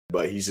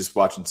but he's just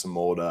watching some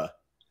old,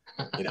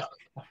 you know.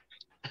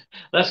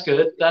 That's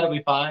good. That'll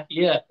be fine.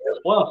 Yeah.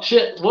 Well,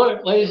 shit.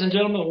 What, ladies and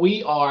gentlemen,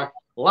 we are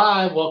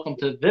live. Welcome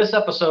to this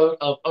episode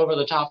of Over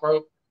the Top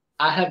Rope.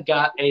 I have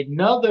got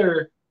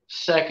another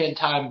second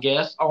time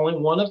guest, only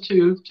one of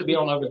two to be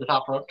on Over the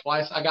Top Rope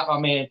twice. I got my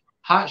man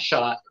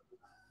HotShot,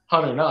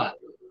 Hunter Knott.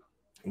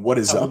 What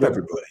is up,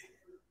 everybody?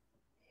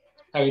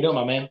 How you doing,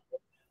 my man?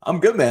 I'm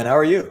good, man. How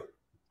are you?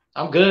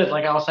 I'm good.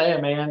 Like I was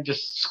saying, man,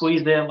 just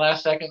squeezed in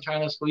last second,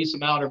 trying to squeeze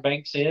some Outer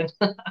Banks in.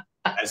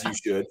 As you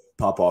should.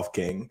 Pop off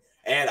king.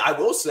 And I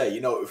will say,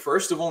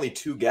 first of only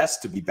two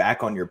guests to be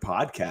back on your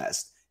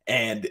podcast,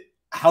 and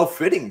how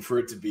fitting for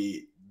it to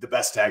be the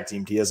best tag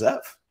team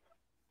TSF.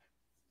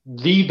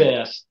 The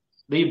best.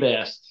 The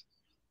best.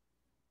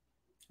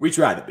 We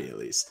try to be, at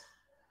least.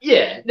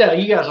 Yeah. No,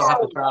 you guys don't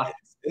have to try.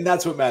 And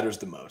that's what matters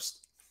the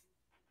most.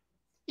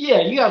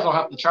 Yeah, you guys don't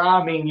have to try.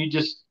 I mean, you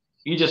just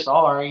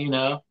are,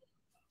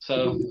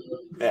 So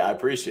yeah, I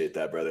appreciate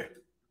that, brother.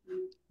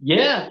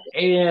 Yeah,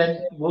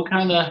 and we'll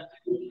kind of.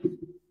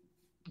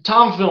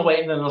 Tom's been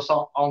waiting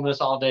on this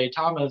all day.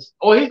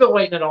 He's been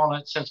waiting on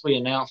it since we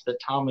announced that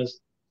Tom's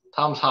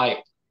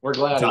hyped. We're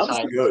glad Tom's he's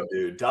hyped. Good,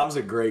 dude. Tom's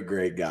a great,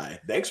 great guy.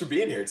 Thanks for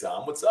being here,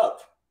 Tom. What's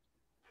up?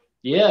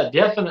 Yeah,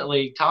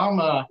 definitely.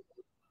 Tom,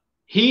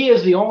 he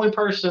is the only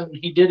person.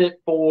 He did it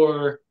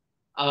for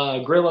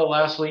Grillo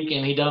last week,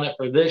 and he done it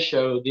for this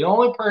show. The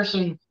only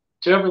person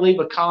to ever leave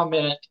a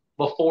comment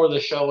before the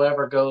show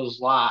ever goes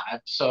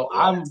live. So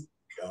I'm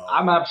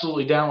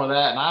absolutely down with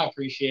that, and I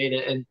appreciate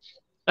it. And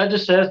that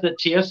just says that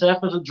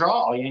TSF is a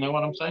draw. You know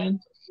what I'm saying?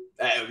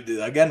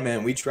 Again,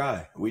 man, we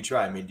try. We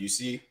try. I mean, do you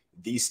see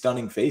these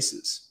stunning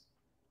faces?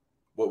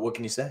 What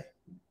can you say?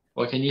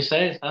 What can you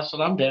say? That's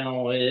what I'm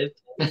down with.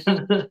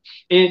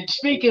 And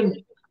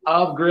speaking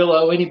of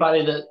Grillo,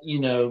 anybody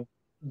that,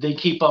 they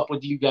keep up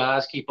with you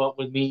guys, keep up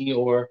with me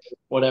or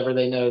whatever,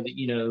 they know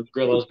that,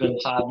 Grillo's been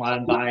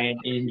sidelined by an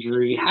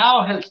injury.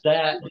 How has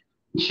that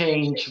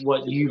changed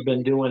what you've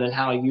been doing and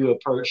how you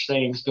approach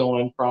things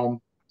going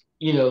from,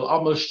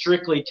 almost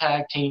strictly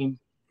tag team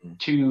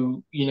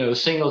to,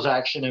 singles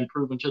action and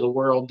proving to the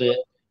world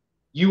that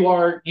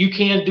you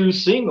can do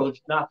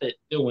singles, not that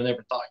no one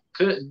ever thought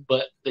you couldn't,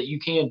 but that you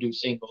can do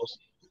singles.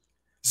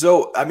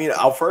 So, I mean,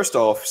 I'll first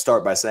off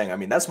start by saying, I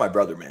mean, that's my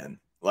brother, man.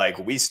 Like,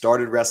 we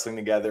started wrestling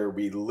together.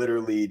 We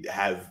literally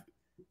have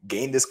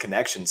gained this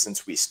connection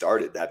since we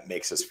started that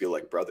makes us feel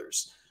like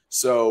brothers.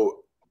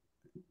 So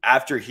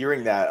after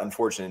hearing that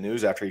unfortunate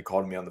news, after he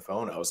called me on the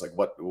phone, I was like,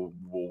 what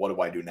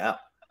do I do now?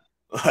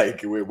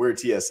 Like, we're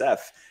TSF,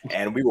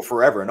 and we will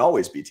forever and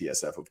always be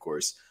TSF, of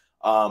course.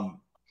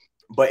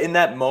 But in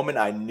that moment,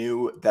 I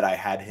knew that I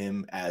had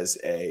him as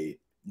a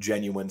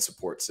genuine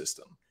support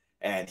system.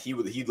 And he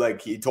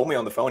told me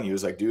on the phone, he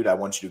was like, dude, I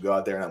want you to go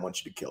out there and I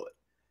want you to kill it.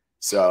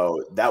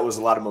 So that was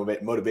a lot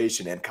of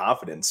motivation and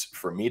confidence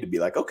for me to be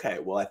like, okay,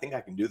 well, I think I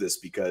can do this,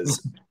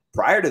 because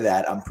prior to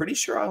that, I'm pretty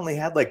sure I only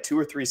had like 2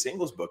 or 3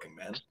 singles booking,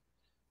 man.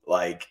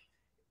 Like,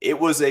 it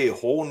was a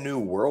whole new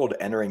world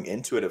entering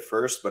into it at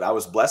first, but I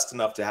was blessed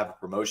enough to have a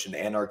promotion,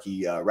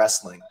 Anarchy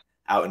Wrestling,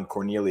 out in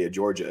Cornelia,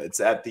 Georgia. It's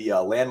at the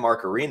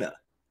Landmark Arena.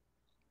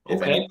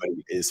 If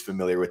anybody is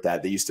familiar with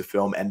that, they used to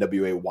film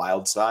NWA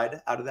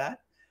Wildside out of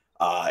that.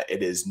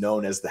 It is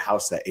known as the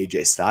house that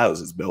AJ Styles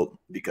has built,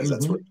 because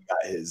that's where he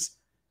got his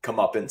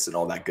comeuppance and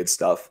all that good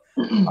stuff.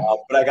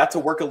 But I got to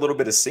work a little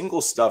bit of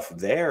single stuff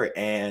there,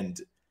 and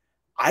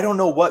I don't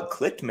know what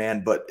clicked,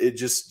 man, but it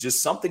just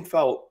something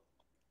felt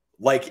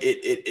like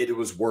it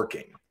was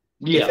working.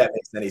 Yeah. If that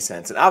makes any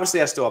sense. And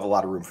obviously I still have a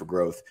lot of room for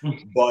growth,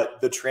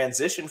 but the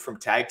transition from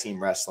tag team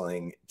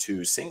wrestling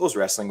to singles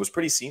wrestling was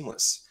pretty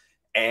seamless.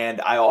 And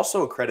I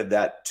also credit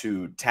that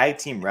to tag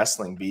team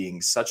wrestling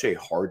being such a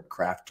hard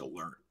craft to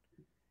learn,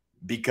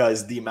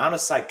 because the amount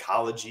of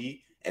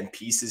psychology and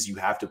pieces you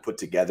have to put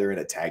together in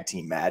a tag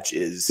team match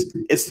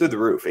it's through the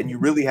roof, and you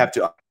really have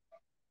to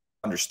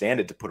understand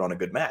it to put on a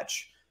good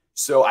match.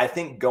 So I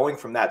think going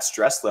from that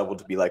stress level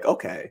to be like,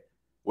 okay,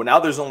 well, now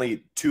there's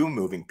only 2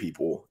 moving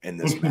people in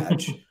this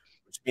match,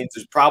 which means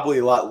there's probably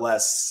a lot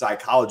less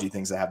psychology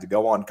things that have to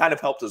go on, kind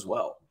of helped as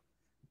well.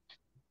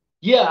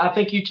 Yeah, I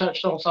think you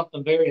touched on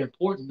something very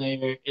important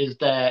there, is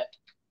that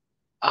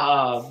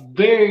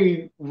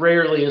very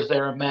rarely is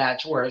there a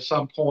match where at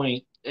some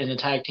point in a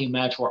tag team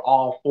match where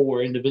all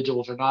 4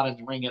 individuals are not in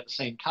the ring at the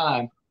same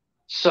time.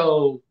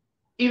 So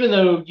even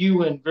though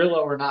you and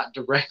Grillo are not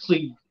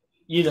directly,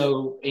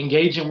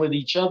 engaging with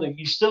each other,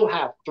 you still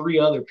have 3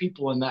 other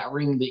people in that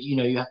ring that,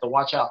 you have to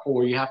watch out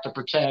for, you have to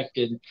protect,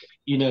 and,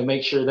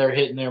 make sure they're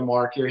hitting their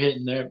mark, you're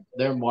hitting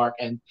their mark.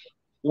 And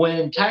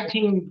when tag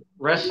team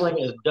wrestling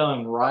is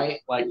done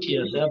right, like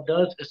TSF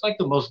does, it's like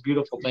the most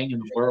beautiful thing in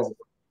the world.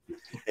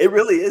 It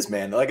really is,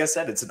 man. Like I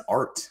said, it's an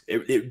art.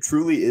 It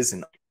truly is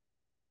an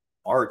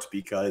art,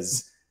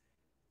 because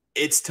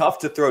it's tough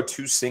to throw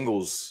 2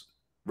 singles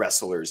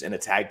wrestlers in a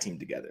tag team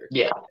together.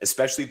 Yeah.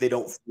 Especially if they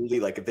don't fully,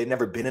 like, if they've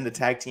never been in a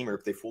tag team, or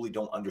if they fully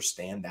don't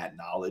understand that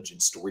knowledge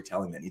and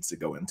storytelling that needs to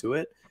go into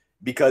it.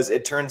 because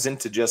it turns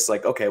into just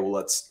like, okay, well,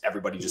 let's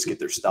everybody just get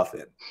their stuff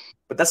in.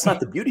 But that's not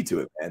the beauty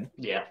to it, man.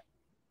 Yeah.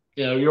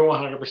 You're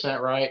 100%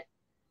 right.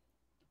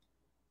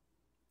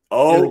 Here we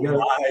Oh go.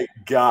 my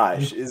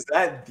gosh. Is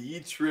that the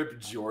Trip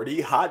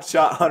Jordy?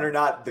 HotShot Hunter,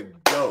 not the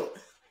GOAT.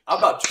 How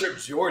about Trip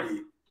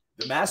Jordy,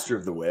 the master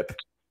of the whip?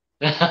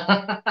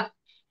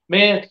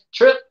 Man,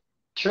 Trip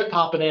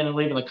hopping in and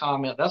leaving a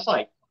comment. That's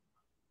like It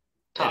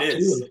top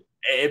is. two.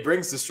 It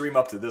brings the stream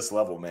up to this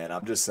level, man.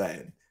 I'm just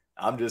saying.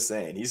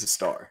 He's a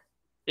star.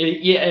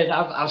 Yeah, and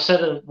I've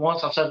said it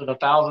once. I've said it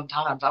 1,000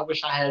 times. I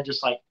wish I had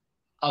just like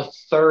a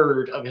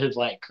third of his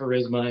like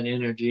charisma and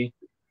energy.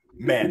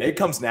 Man, it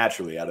comes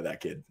naturally out of that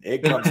kid.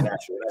 It comes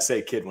naturally. I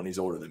say kid when he's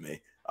older than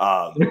me, but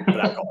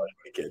I call him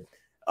a kid.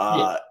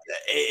 Yeah.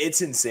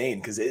 It's insane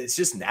because it's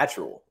just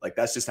natural. Like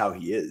that's just how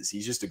he is.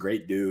 He's just a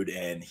great dude,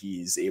 and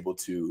he's able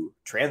to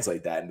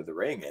translate that into the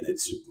ring, and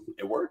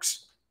it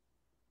works.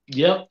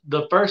 Yep.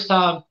 The first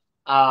time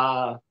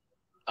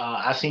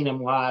I seen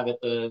him live at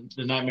the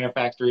Nightmare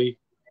Factory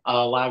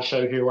live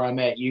show here where I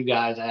met you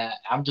guys at,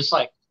 I'm just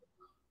like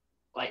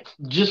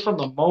just from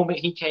the moment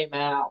he came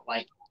out,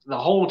 like the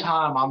whole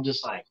time, I'm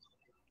just like,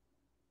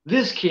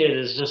 this kid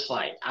is just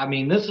like, I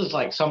mean, this is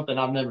like something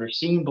I've never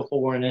seen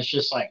before, and it's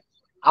just like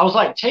I was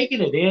like taking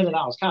it in, and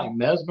I was kind of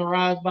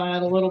mesmerized by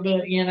it a little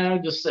bit,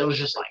 Just it was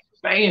just like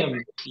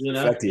bam, The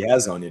effect he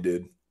has on you,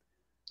 dude.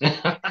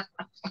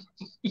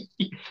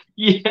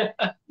 Yeah.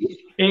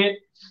 And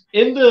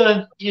in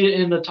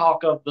the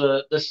talk of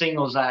the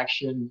singles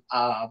action,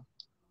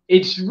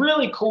 it's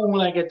really cool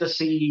when I get to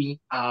see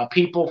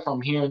people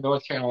from here in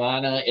North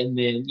Carolina, and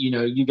then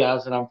you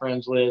guys that I'm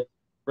friends with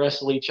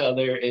wrestle each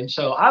other, and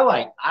so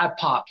I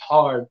popped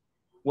hard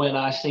when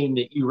I seen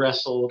that you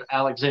wrestled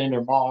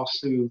Alexander Moss,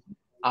 who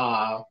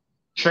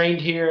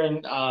trained here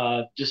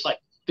and just like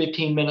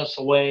 15 minutes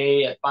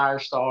away at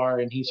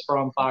Firestar, and he's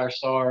from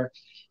Firestar.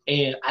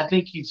 And I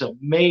think he's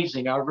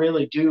amazing. I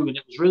really do. And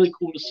it was really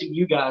cool to see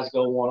you guys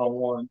go one on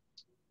one.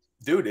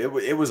 Dude,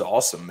 it was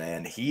awesome,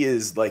 man. He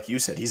is, like you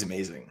said, he's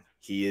amazing.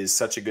 He is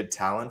such a good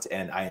talent,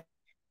 and I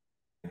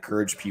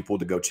encourage people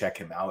to go check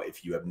him out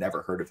if you have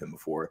never heard of him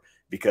before,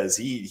 because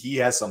he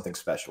has something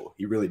special.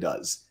 He really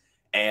does.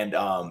 And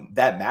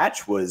that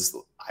match was,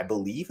 I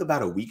believe,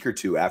 about a week or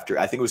two after.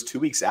 I think it was 2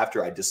 weeks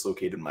after I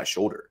dislocated my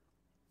shoulder.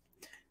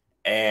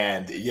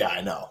 And yeah,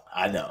 I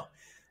know.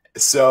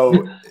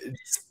 So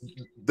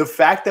the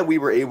fact that we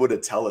were able to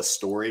tell a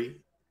story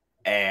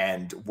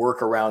and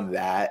work around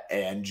that,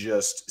 and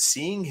just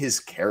seeing his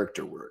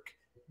character work,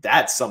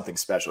 that's something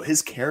special.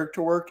 His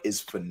character work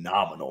is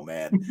phenomenal,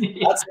 man.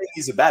 Yeah. Not saying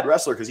he's a bad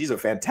wrestler, because he's a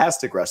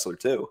fantastic wrestler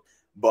too,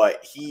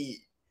 but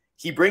he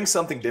brings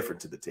something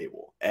different to the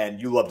table,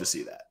 and you love to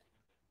see that.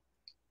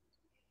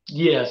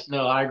 Yes,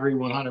 no, I agree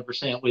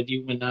 100% with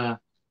you.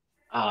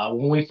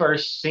 When we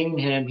first seen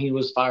him, he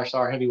was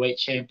Firestar Heavyweight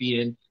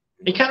Champion.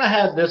 He kind of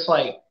had this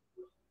like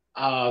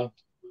uh,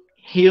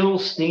 heel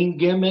Sting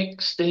gimmick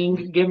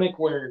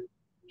where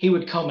he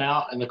would come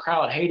out and the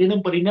crowd hated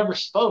him, but he never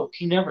spoke,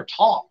 he never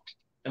talked,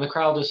 and the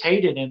crowd just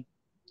hated him.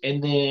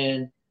 And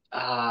then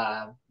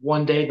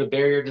one day the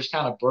barrier just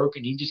kind of broke,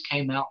 and he just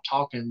came out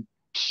talking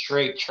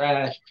straight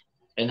trash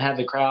and had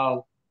the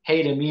crowd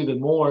hate him even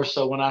more.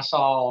 So when I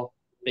saw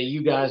that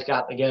you guys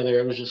got together,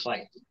 it was just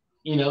like,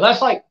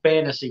 that's like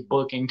fantasy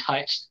booking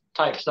type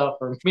stuff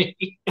for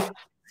me.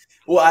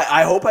 Well,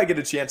 I hope I get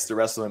a chance to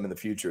wrestle him in the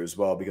future as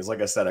well, because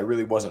like I said, I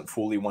really wasn't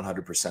fully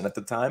 100% at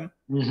the time.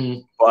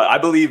 Mm-hmm. But I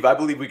believe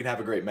we can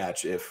have a great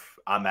match if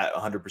I'm at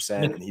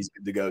 100% and he's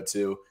good to go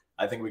too.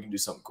 I think we can do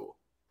something cool.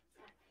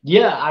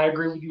 Yeah, I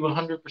agree with you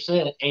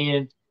 100%.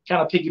 And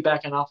kind of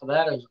piggybacking off of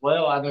that as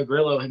well, I know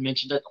Grillo had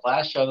mentioned at the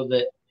last show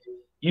that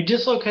you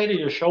dislocated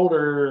your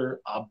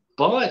shoulder a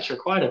bunch or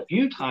quite a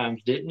few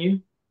times, didn't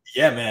you?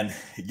 Yeah, man.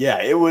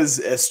 Yeah, it was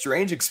a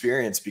strange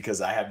experience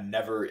because I have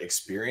never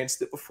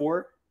experienced it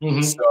before.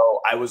 Mm-hmm.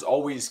 So I was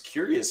always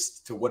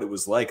curious to what it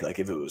was like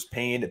if it was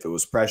pain, if it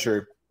was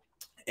pressure.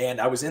 And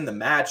I was in the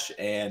match,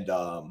 and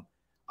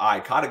I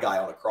caught a guy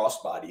on a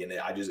crossbody, and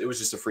it was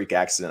just a freak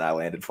accident. I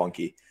landed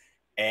funky,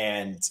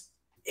 and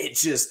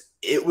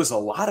it was a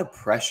lot of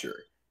pressure,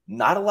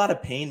 not a lot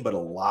of pain, but a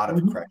lot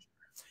of pressure.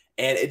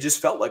 And it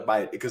just felt like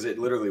because it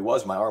literally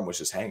was, my arm was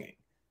just hanging.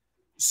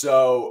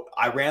 So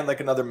I ran like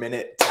another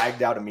minute,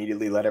 tagged out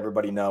immediately, let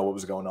everybody know what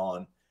was going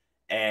on.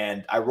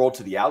 And I rolled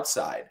to the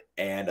outside,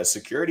 and a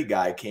security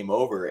guy came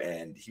over,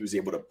 and he was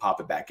able to pop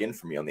it back in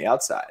for me on the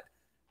outside.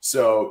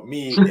 So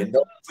and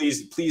no,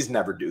 please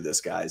never do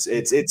this, guys.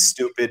 It's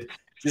stupid.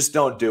 Just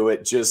don't do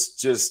it.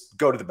 Just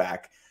go to the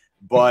back.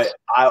 But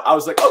I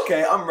was like,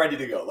 okay, I'm ready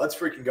to go. Let's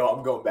freaking go.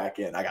 I'm going back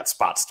in. I got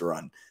spots to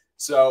run.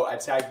 So I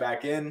tagged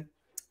back in,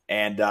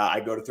 and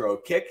I go to throw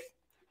a kick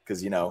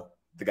because,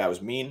 the guy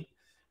was mean.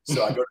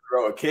 So I go to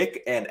throw a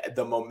kick, and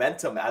the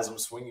momentum as I'm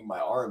swinging my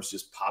arms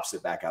just pops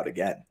it back out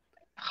again.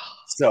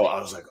 So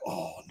I was like,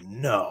 oh,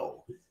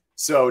 no.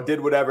 So did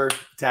whatever,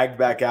 tagged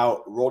back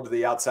out, rolled to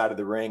the outside of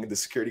the ring. The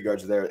security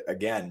guards are there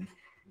again.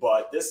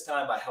 But this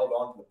time I held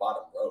on to the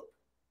bottom rope,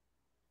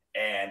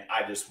 and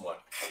I just went.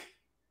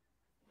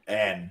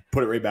 and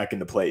put it right back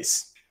into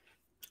place.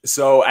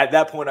 So at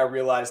that point, I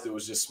realized it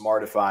was just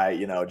smart if I,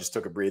 just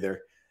took a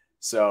breather.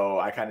 So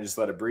I kind of just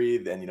let it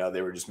breathe, and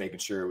they were just making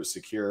sure it was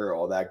secure,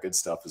 all that good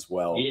stuff as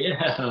well.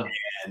 Yeah.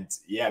 And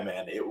yeah,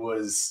 man, it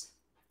was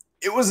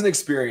an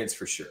experience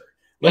for sure.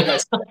 Like I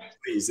said,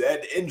 please,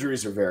 and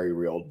injuries are very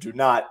real. Do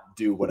not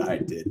do what I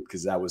did,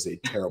 because that was a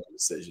terrible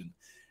decision.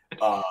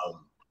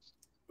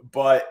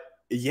 But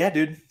yeah,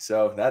 dude.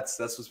 So that's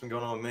what's been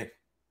going on with me.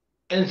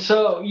 And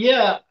so,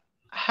 yeah,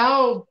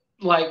 how,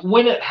 like,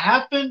 when it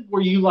happened,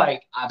 were you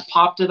like, I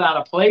popped it out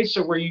of place,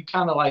 or were you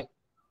kind of like,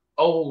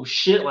 oh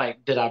shit,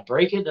 like, did I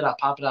break it? Did I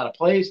pop it out of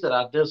place? Did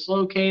I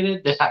dislocate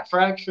it? Did I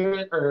fracture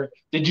it? Or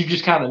did you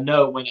just kind of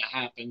know when it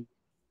happened?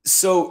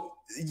 So,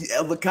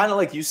 kind of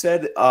like you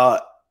said,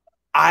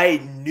 I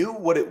knew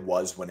what it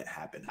was when it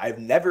happened. I've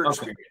never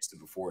experienced it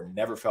before,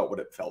 never felt what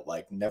it felt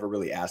like, never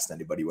really asked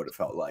anybody what it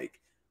felt like.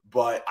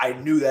 But I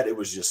knew that it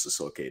was just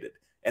dislocated.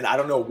 And I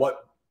don't know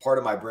what part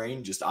of my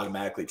brain just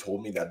automatically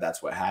told me that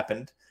that's what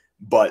happened.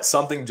 But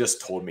something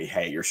just told me,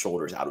 hey, your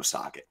shoulder's out of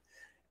socket.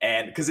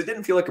 And because it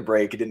didn't feel like a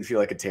break, it didn't feel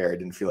like a tear, it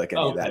didn't feel like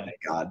any of that.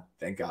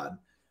 Thank God.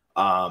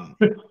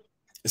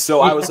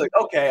 So I was like,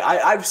 okay,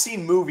 I've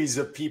seen movies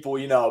of people,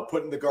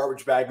 putting the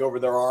garbage bag over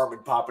their arm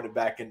and popping it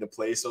back into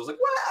place. So I was like,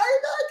 well, I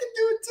can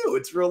do it too.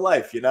 It's real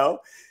life,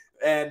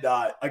 And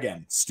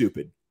again,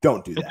 stupid.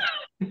 Don't do that.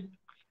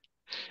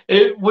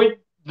 With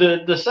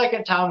the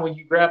second time when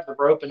you grabbed the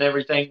rope and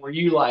everything, were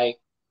you like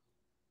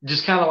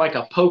just kind of like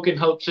a poke and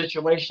hope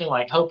situation,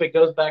 like hope it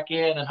goes back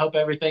in and hope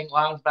everything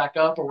lines back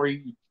up, or were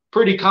you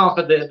pretty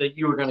confident that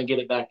you were going to get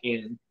it back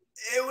in?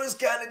 It was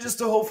kind of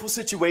just a hopeful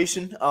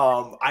situation.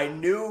 I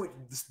knew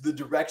the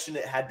direction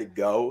it had to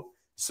go,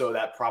 so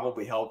that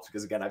probably helped,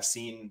 because again, I've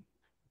seen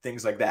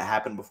things like that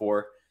happen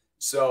before.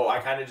 So I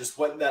kind of just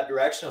went in that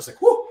direction. I was like,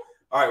 "Whoo!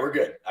 All right, we're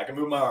good. I can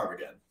move my arm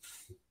again."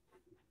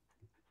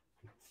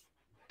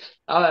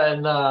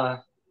 And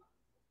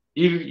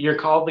you're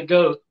called the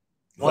GOAT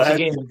once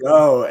again.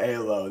 Go,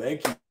 Alo.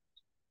 Thank you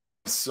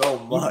so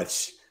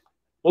much.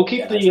 We'll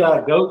keep the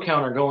GOAT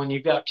counter going.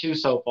 You've got 2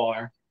 so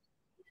far.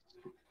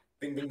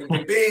 Bing, bing, bing,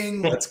 bing,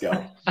 bing. Let's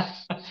go.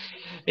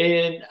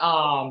 And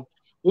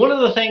one of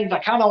the things I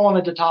kind of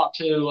wanted to talk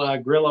to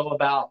Grillo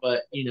about,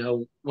 but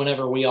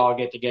whenever we all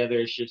get together,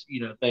 it's just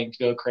things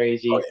go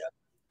crazy. Oh,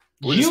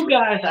 yeah. You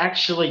guys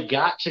actually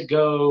got to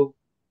go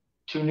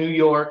to New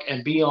York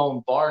and be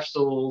on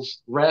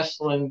Barstool's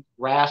Wrestling's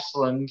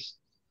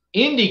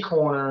Indie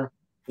Corner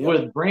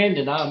with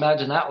Brandon. I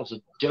imagine that was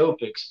a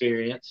dope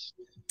experience.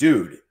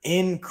 Dude,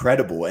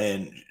 incredible.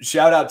 And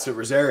shout out to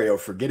Rosario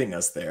for getting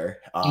us there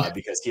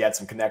because he had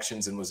some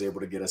connections and was able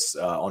to get us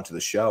onto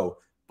the show.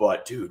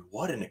 But dude,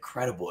 what an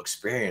incredible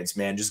experience,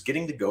 man. Just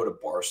getting to go to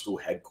Barstool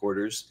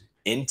headquarters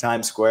in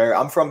Times Square.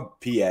 I'm from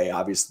PA,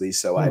 obviously,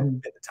 so I've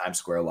been to Times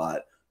Square a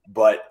lot,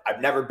 but I've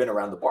never been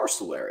around the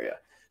Barstool area.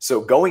 So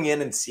going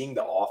in and seeing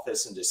the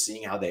office and just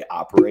seeing how they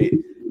operate,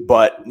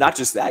 but not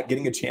just that,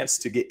 getting a chance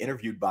to get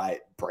interviewed by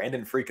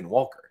Brandon freaking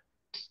Walker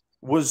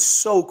was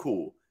so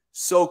cool.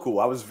 So cool.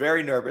 I was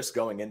very nervous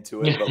going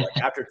into it, but like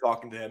after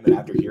talking to him and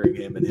after hearing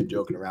him and him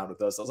joking around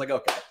with us, I was like,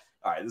 okay,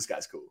 all right, this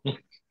guy's cool.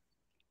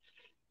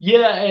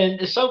 Yeah,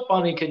 and it's so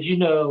funny because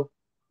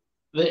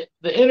the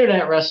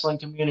internet wrestling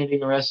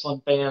community and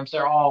wrestling fans,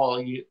 they're all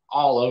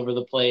over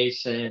the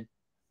place, and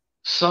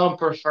some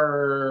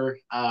prefer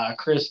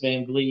Chris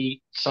Van Vliet,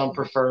 some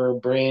prefer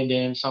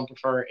Brandon, some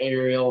prefer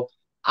Ariel.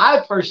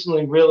 I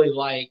personally really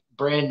like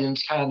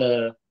Brandon's kind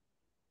of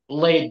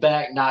laid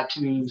back, not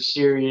too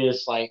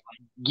serious, like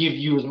give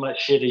you as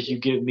much shit as you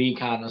give me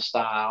kind of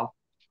style.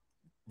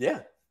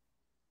 Yeah.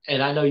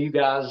 And I know you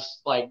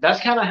guys, like,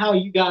 that's kind of how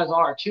you guys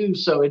are too.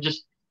 So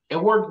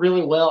it worked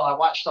really well. I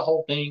watched the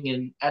whole thing,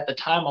 and at the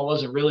time I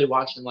wasn't really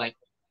watching like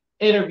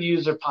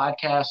interviews or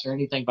podcasts or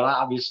anything, but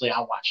I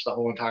watched the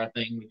whole entire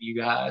thing with you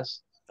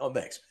guys. Oh,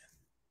 thanks.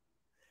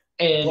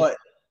 And but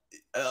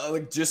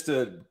like, just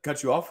to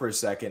cut you off for a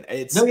second,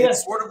 it's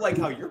sort of like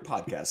how your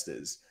podcast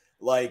is.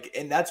 Like,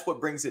 and that's what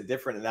brings it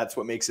different, and that's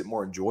what makes it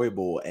more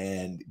enjoyable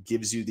and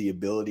gives you the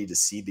ability to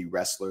see the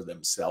wrestler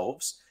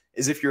themselves.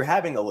 Is if you're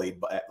having a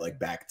laid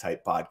back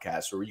type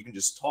podcast where you can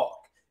just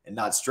talk and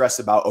not stress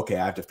about, okay,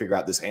 I have to figure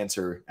out this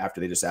answer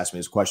after they just asked me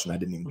this question I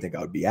didn't even think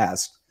I would be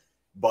asked.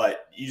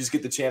 But you just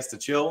get the chance to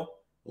chill,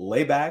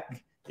 lay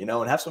back, and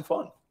have some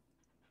fun.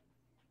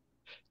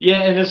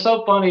 Yeah, and it's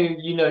so funny,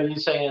 you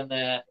saying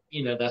that,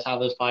 that's how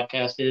this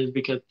podcast is,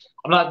 because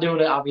I'm not doing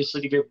it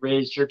obviously to get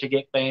rich or to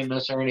get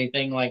famous or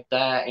anything like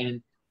that.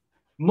 And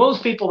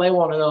most people, they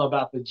want to know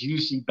about the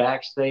juicy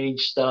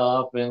backstage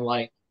stuff and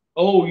like,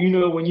 oh,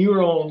 when you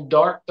were on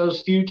Dark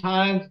those few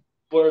times,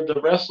 were the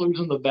wrestlers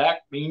in the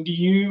back mean to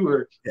you,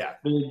 or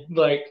did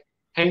like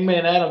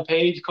Hangman Adam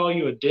Page call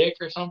you a dick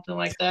or something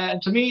like that?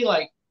 And to me,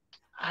 like,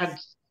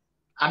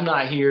 I'm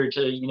not here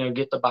to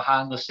get the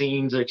behind the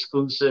scenes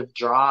exclusive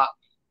drop.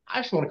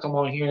 I just want to come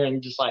on here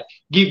and just like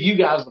give you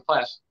guys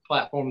the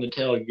platform to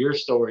tell your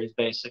stories,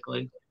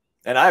 basically.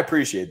 And I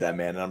appreciate that,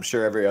 man. And I'm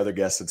sure every other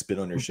guest that's been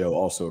on your show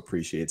also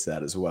appreciates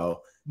that as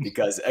well.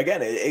 Because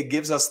again, it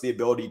gives us the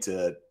ability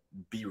to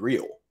be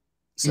real.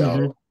 So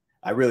Mm-hmm.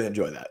 I really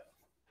enjoy that.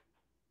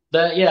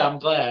 Yeah, I'm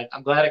glad.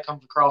 I'm glad it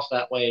comes across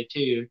that way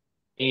too.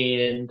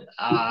 And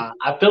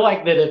I feel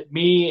like that if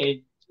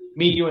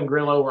you and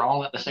Grillo were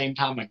on at the same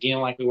time again,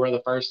 like we were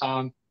the first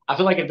time, I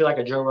feel like it'd be like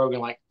a Joe Rogan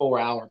like 4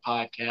 hour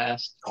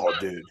podcast. Oh,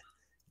 dude,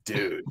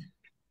 dude.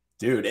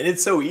 And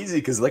it's so easy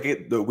because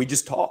we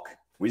just talk.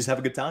 We just have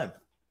a good time.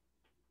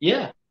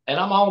 Yeah, and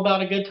I'm all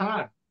about a good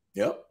time.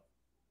 Yep.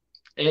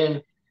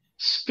 And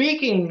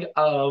speaking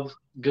of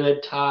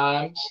good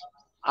times,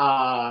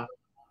 uh,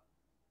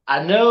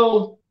 I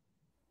know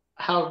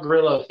how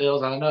Grillo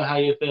feels. I know how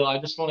you feel. I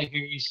just want to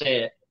hear you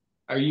say it.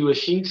 Are you a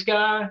Sheets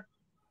guy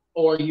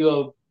or are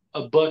you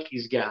a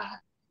Bucky's guy?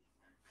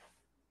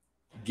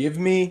 Give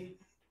me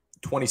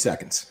 20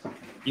 seconds.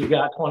 You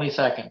got 20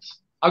 seconds.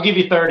 I'll give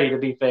you 30 to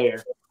be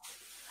fair.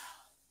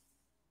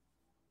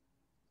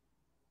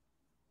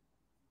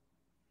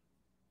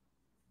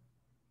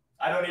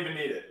 I don't even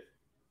need it.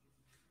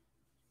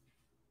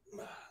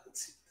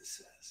 Let's see what this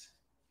says.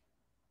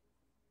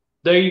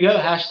 There you go.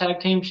 Hashtag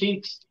Team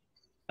Sheets.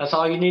 That's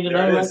all you need to There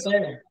know it right is.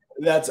 there.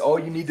 That's all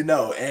you need to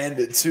know.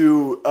 And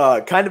to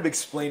kind of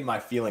explain my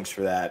feelings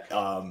for that,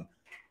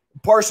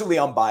 partially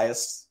I'm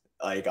biased.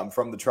 Like I'm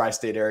from the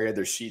tri-state area.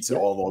 There's Sheets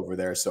all over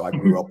there. So I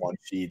grew up on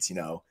Sheets,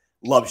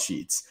 love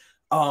Sheets.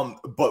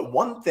 But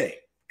one thing,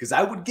 because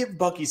I would give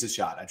Bucky's a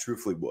shot. I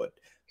truthfully would.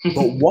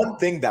 But one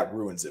thing that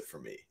ruins it for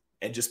me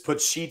and just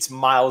puts Sheets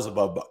miles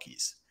above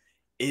Bucky's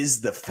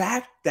is the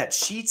fact that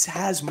Sheets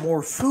has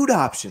more food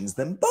options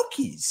than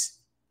Bucky's.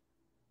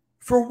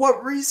 For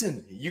what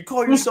reason? You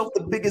call yourself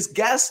the biggest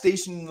gas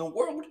station in the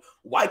world.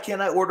 Why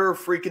can't I order a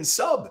freaking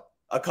sub,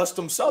 a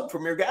custom sub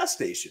from your gas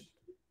station?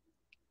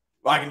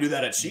 Well, I can do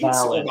that at Sheets.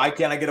 Valid. Why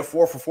can't I get a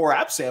 4-for-4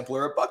 app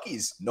sampler at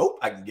Bucky's? Nope,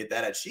 I can get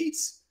that at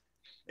Sheets.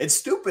 It's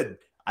stupid.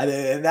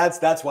 And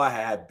that's why I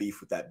have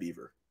beef with that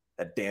beaver.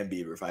 That damn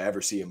beaver. If I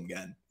ever see him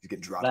again, he's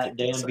getting dropped. That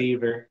damn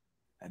beaver.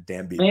 That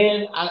damn beaver.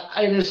 Man,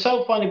 it is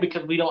so funny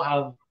because we don't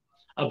have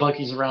a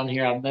Bucky's around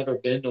here. I've never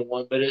been to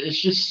one, but it's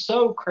just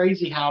so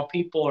crazy how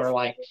people are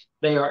like,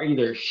 they are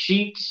either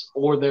Sheets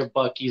or they're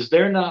Bucky's.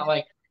 They're not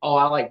like, oh,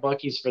 I like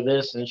Bucky's for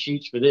this and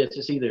Sheets for this.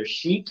 It's either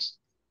Sheets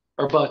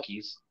or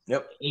Bucky's.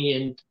 Yep.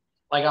 And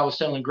like I was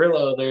telling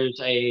Grillo, there's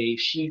a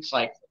Sheets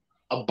like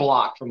a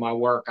block from my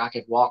work. I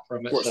could walk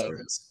from it. Of course there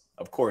is.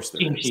 Of course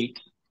there is.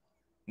 Sheets.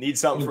 Need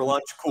something for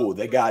lunch? Cool.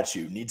 They got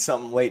you. Need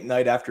something late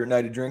night after a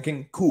night of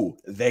drinking? Cool.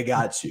 They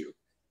got you.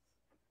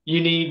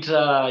 You need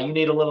a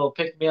little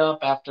pick me up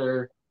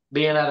after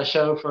being at a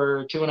show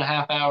for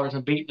 2.5 hours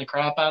and beating the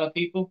crap out of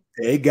people?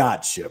 They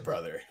got you,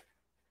 brother.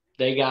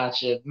 They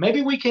got you.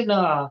 Maybe we can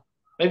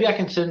maybe I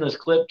can send this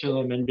clip to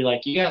them and be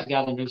like, you guys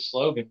got a new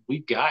slogan. We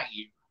got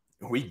you.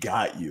 We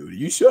got you.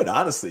 You should,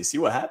 honestly. See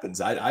what happens.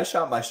 I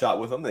shot my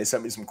shot with them. They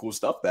sent me some cool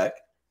stuff back.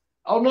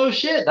 Oh, no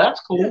shit. That's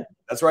cool. Yeah,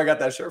 that's where I got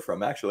that shirt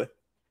from, actually.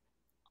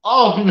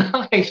 Oh,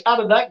 nice. How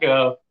did that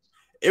go?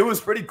 It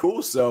was pretty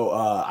cool. So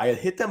I had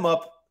hit them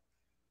up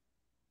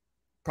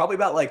probably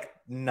about like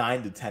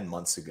 9 to 10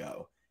 months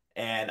ago.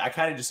 And I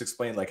kind of just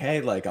explained like,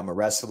 hey, like I'm a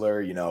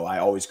wrestler. I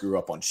always grew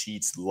up on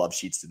Sheets, love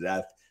Sheets to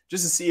death,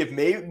 just to see if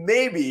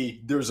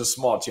maybe there's a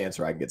small chance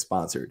where I can get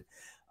sponsored.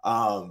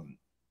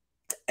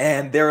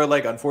 And they were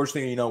like,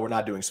 unfortunately, we're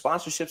not doing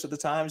sponsorships at the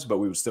times, but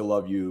we would still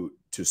love you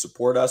to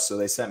support us. So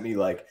they sent me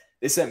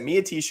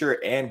a t-shirt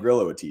and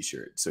Grillo a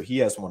t-shirt. So he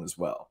has one as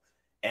well.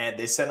 And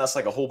they sent us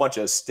like a whole bunch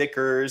of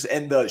stickers,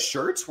 and the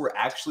shirts were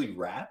actually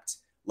wrapped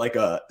like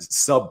a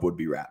sub would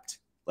be wrapped,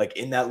 like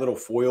in that little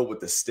foil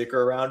with the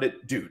sticker around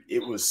it. Dude,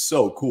 it was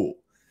so cool.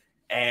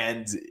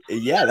 And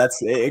yeah,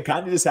 it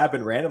kind of just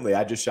happened randomly.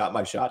 I just shot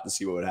my shot to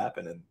see what would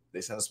happen, and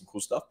they sent us some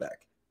cool stuff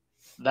back.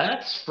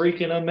 That's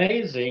freaking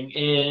amazing.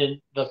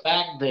 And the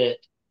fact that,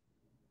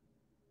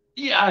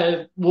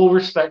 I will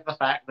respect the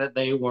fact that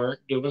they weren't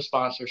doing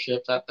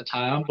sponsorships at the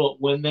time,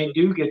 but when they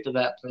do get to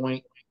that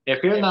point,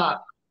 if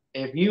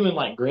you and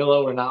like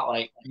Grillo are not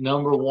like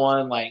number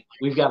one, like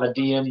we've got to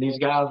DM these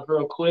guys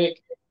real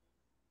quick.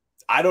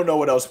 I don't know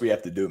what else we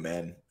have to do,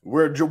 man.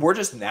 We're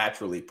just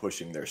naturally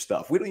pushing their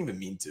stuff. We don't even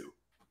mean to.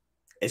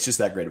 It's just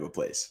that great of a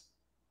place.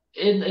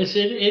 It is.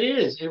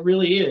 It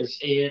really is.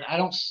 And I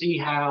don't see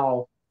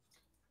how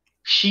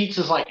Sheets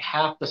is like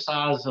half the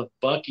size of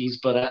Bucky's,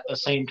 but at the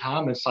same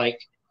time, it's like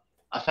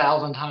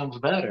 1,000 times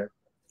better.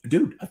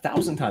 Dude,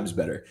 1,000 times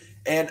better.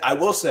 And I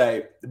will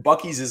say,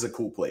 Bucky's is a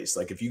cool place.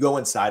 Like if you go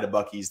inside of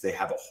Bucky's, they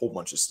have a whole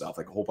bunch of stuff,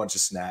 like a whole bunch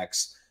of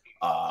snacks,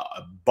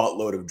 a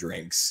buttload of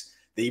drinks.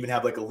 They even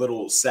have like a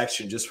little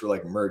section just for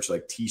like merch,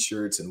 like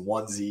t-shirts and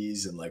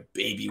onesies and like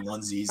baby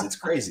onesies. It's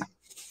crazy.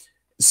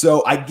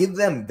 So I give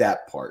them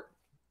that part.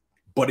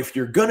 But if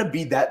you're going to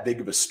be that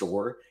big of a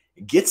store,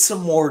 get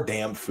some more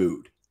damn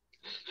food.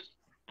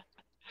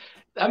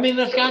 I mean,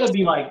 that's got to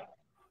be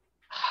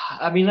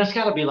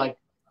like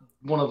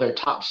one of their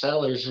top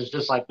sellers is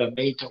just like the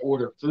made to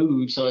order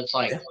food. So it's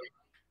like,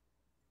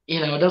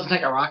 it doesn't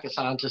take a rocket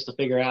scientist to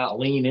figure out,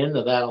 lean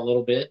into that a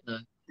little bit.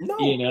 No,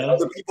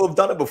 other people have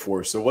done it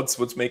before. So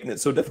what's making it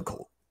so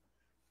difficult?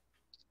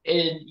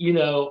 And,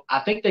 I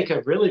think they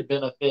could really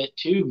benefit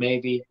too,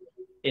 maybe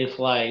if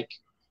like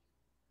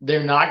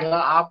they're not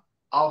gonna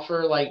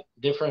offer like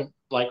different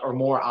like or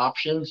more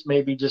options,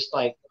 maybe just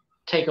like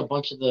take a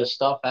bunch of the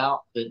stuff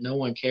out that no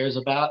one cares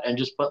about and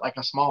just put like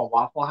a small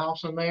Waffle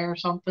House in there or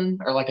something,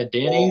 or like a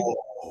Denny's.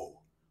 Oh,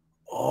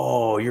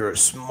 oh, you're a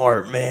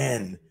smart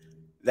man.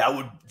 That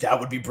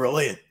would be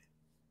brilliant.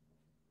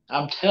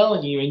 I'm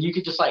telling you, and you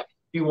could just like,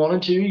 if you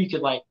wanted to, you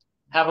could like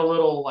have a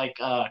little like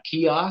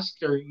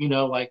kiosk or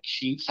like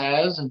Sheets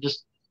has, and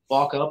just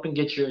walk up and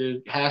get your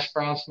hash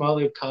brown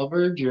smothered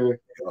covered, your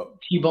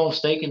T-bone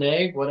steak and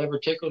egg, whatever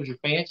tickles your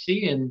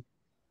fancy, and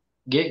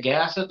get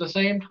gas at the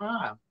same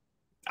time.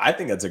 I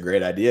think that's a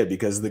great idea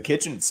because the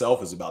kitchen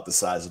itself is about the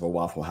size of a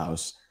Waffle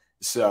House.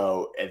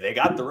 So if they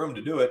got the room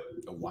to do it,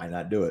 why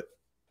not do it?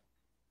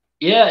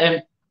 Yeah,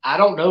 and I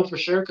don't know for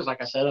sure because,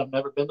 like I said, I've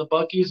never been to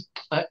Buc-ee's.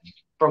 But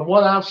from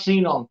what I've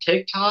seen on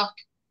TikTok,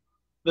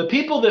 the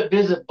people that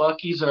visit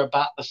Buc-ee's are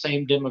about the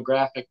same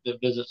demographic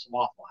that visits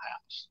Waffle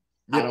House.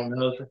 I Yep. don't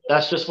know.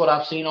 That's just what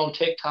I've seen on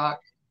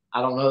TikTok.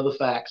 I don't know the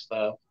facts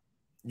though.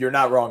 You're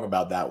not wrong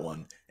about that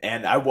one.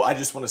 And I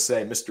just want to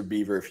say, Mr.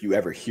 Beaver, if you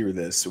ever hear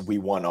this, we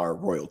won our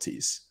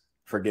royalties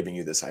for giving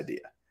you this idea.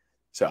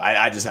 So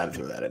I just had to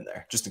throw that in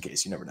there, just in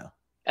case. You never know.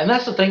 And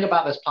that's the thing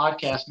about this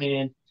podcast,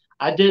 man.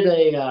 I did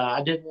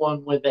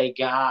one with a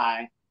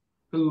guy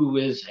who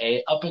is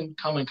a up and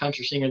coming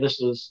country singer. This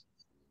was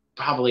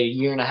probably a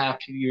year and a half,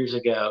 2 years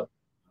ago,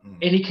 Mm.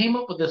 and he came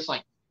up with this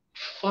like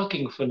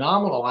fucking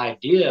phenomenal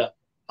idea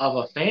of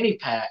a fanny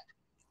pack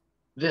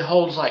that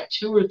holds like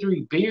 2 or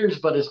 3 beers,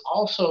 but is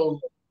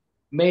also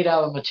made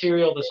out of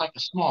material that's like a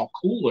small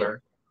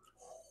cooler.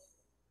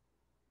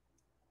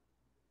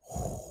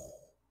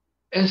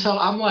 And so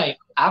I'm like,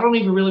 I don't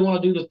even really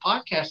want to do this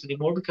podcast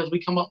anymore because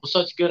we come up with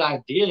such good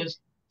ideas.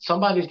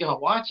 Somebody's gonna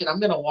watch it. I'm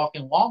gonna walk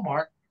in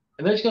Walmart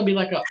and there's gonna be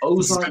like an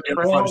This is going Ozark to be on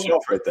the front Trail.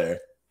 shelf right there.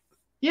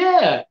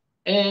 Yeah.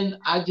 And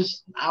I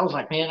was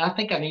like, man, I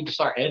think I need to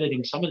start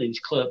editing some of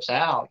these clips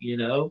out.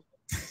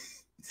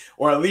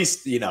 Or at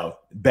least,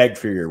 beg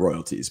for your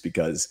royalties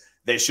because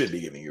they should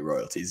be giving you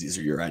royalties. These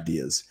are your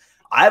ideas.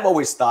 I've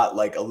always thought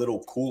like a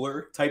little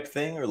cooler type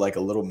thing or like a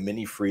little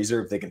mini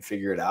freezer, if they can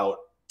figure it out,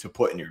 to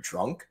put in your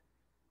trunk,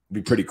 would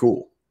be pretty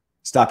cool.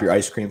 Stop your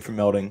ice cream from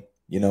melting.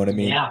 You know what I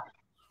mean? Yeah.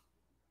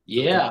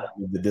 Yeah.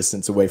 The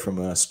distance away from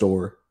a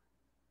store.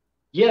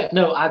 Yeah.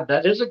 No,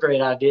 that is a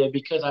great idea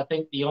because I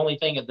think the only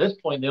thing at this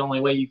point, the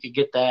only way you could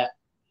get that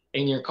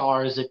in your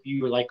car is if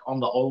you were like on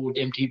the old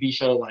MTV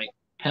show, like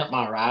Pimp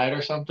My Ride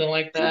or something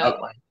like that. Yep.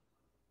 Like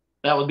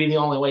that would be the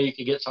only way you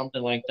could get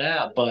something like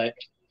that. But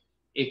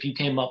if you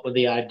came up with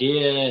the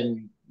idea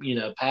and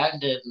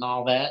patent it and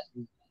all that,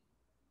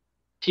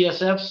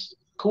 TSF's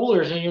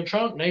coolers in your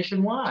trunk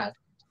nationwide.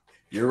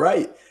 You're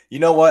right. You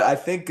know what? I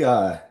think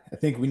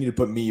we need to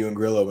put me, you, and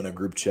Grillo in a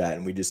group chat,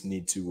 and we just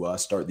need to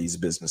start these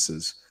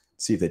businesses,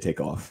 see if they take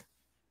off.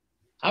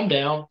 I'm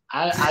down.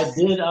 I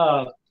did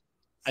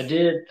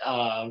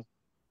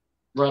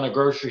run a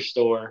grocery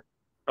store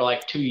for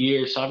like 2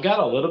 years, so I've got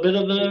a little bit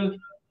of the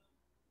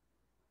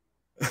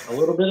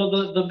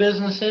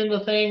business end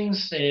of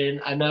things,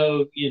 and I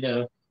know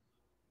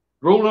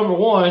rule number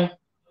one: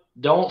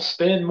 don't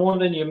spend more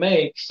than you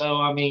make. So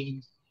I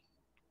mean,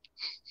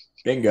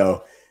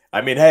 Bingo. I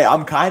mean, hey,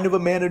 I'm kind of a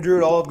manager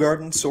at Olive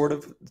Garden, sort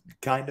of,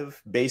 kind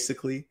of,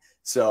 basically.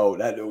 So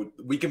that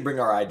we can bring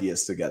our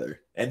ideas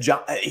together. And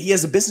John, he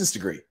has a business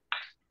degree.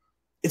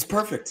 It's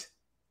perfect.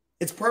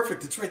 It's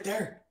perfect. It's right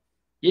there.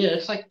 yeah,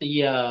 it's like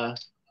the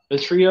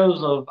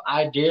trios of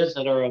ideas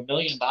that are $1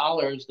 million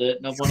that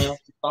no one else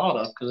has thought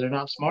of because they're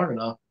not smart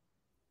enough.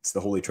 It's the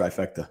holy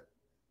trifecta.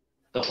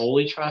 The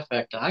holy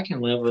trifecta. I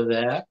can live with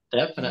that,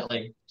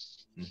 definitely.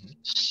 Mm-hmm.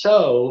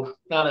 So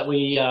now that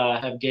we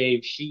have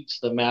gave Sheets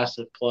the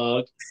massive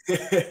plug,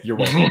 You're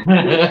welcome.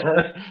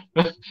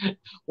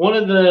 one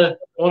of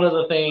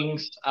the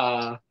things,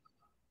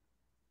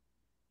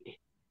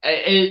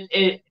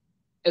 it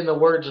in the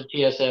words of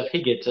TSF,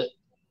 he gets it.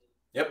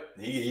 Yep,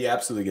 he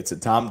absolutely gets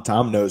it.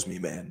 Tom knows me,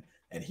 man,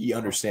 and he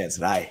understands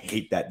that I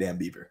hate that damn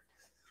beaver.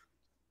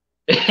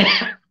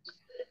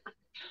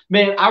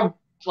 Man, I'm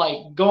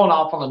like going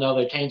off on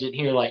another tangent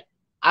here. Like,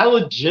 I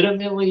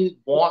legitimately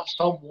want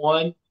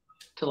someone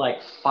to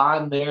like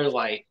find their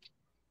like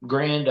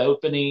grand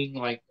opening,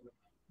 like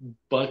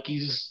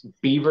Bucky's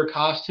beaver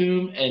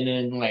costume, and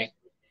then like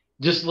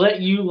just let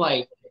you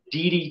like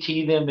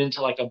DDT them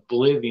into like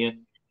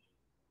oblivion.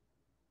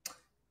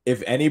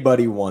 If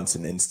anybody wants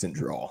an instant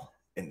draw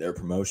in their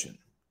promotion,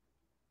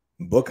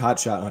 book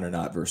HotShot Hunter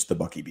Knott versus the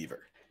Bucky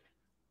Beaver.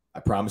 I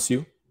promise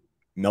you,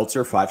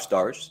 Meltzer 5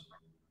 stars.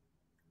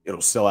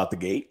 It'll sell out the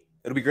gate.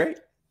 It'll be great.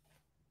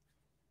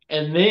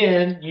 And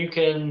then you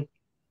can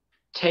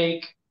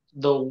take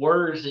the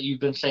words that you've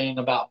been saying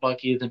about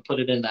Bucky's and put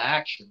it into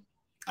action.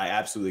 I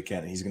absolutely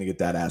can. He's going to get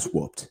that ass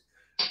whooped.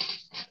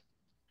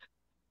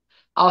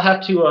 I'll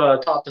have to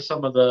talk to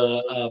some of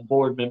the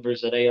board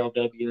members at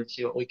ALW and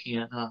see what we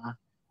can.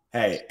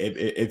 Hey,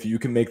 if you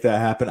can make that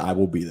happen, I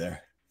will be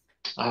there.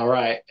 All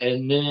right.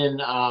 And then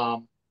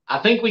I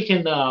think we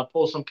can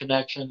pull some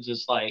connections.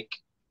 It's like,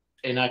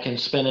 and I can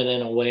spin it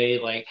in a way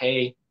like,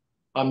 hey,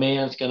 my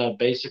man's gonna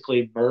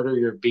basically murder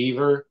your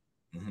beaver,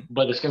 Mhm.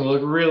 but it's gonna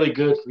look really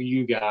good for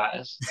you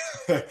guys.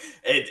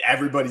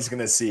 Everybody's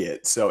gonna see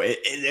it, so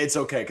it's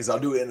okay because I'll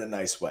do it in a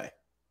nice way.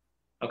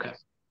 Okay.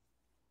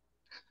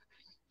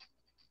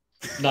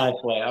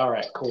 Nice way. All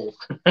right, cool.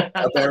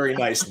 A very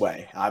nice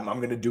way. I'm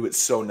gonna do it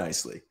so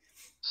nicely.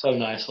 So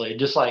nicely.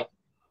 Just like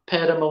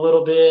pet him a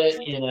little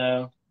bit, you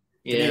know.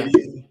 Yeah.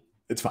 Canadian,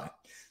 it's fine.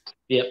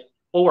 Yep.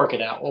 We'll work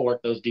it out. We'll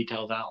work those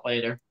details out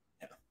later.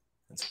 Yeah,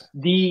 that's fair.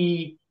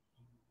 The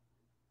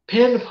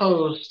pin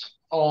post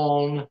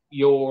on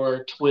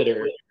your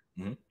Twitter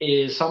Mhm.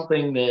 is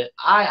something that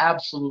I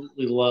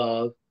absolutely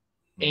love.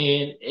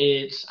 Mhm.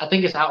 And I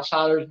think it's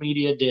Outsiders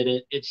Media did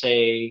it. It's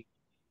a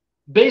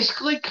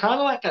basically kind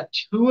of like a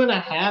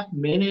 2.5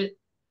 minute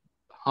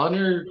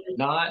Hunter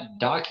Knott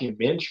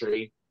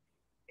documentary.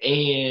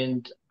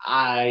 And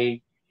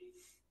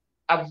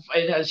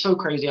it's so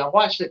crazy. I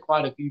watched it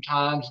quite a few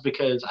times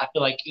because I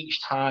feel like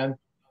each time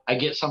I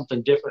get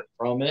something different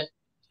from it.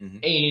 Mhm.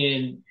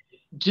 And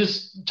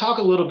just talk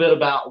a little bit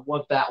about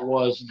what that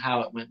was and how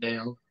it went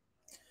down.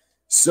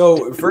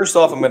 So first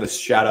off, I'm going to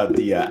shout out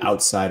the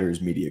Outsiders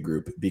Media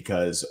Group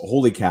because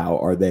holy cow,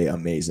 are they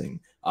amazing?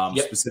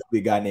 Yep. Specifically,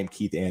 a guy named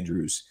Keith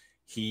Andrews.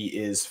 He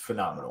is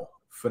phenomenal,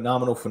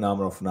 phenomenal,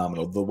 phenomenal,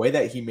 phenomenal. The way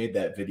that he made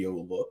that video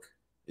look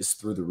is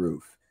through the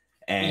roof.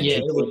 And Yeah, he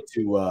it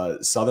came was.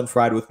 to Southern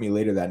Fried with me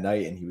later that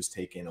night, and he was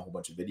taking a whole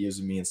bunch of videos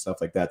of me and stuff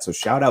like that. So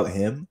shout out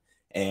him.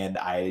 And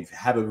I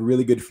have a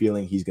really good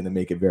feeling he's going to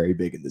make it very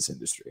big in this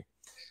industry.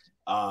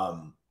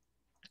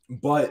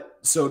 But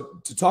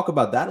so to talk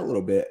about that a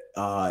little bit,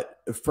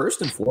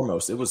 first and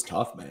foremost, it was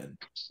tough, man.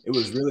 It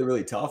was really,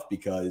 really tough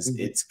because Mhm.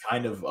 it's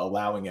kind of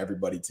allowing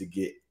everybody to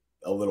get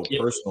a little Yep.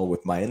 personal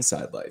with my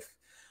inside life.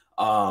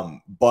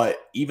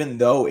 But even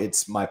though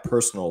it's my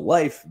personal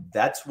life,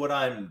 that's what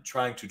I'm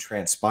trying to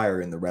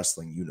transpire in the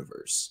wrestling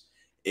universe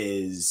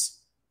is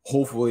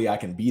hopefully I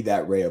can be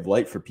that ray of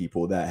light for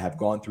people that have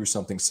gone through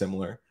something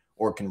similar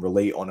or can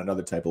relate on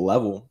another type of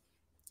level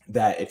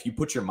that if you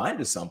put your mind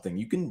to something,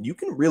 you can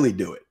really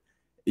do it.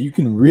 You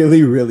can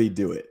really, really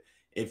do it.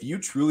 If you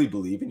truly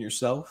believe in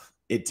yourself,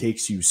 it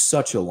takes you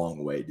such a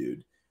long way,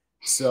 dude.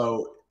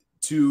 So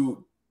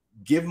to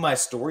give my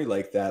story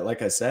like that,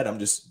 like I said, I'm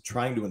just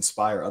trying to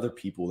inspire other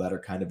people that are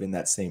kind of in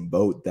that same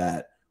boat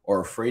that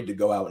are afraid to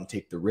go out and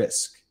take the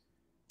risk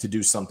to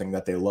do something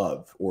that they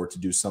love or to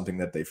do something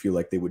that they feel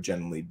like they would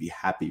genuinely be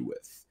happy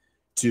with,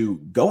 to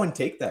go and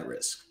take that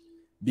risk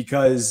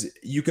because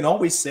you can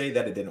always say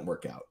that it didn't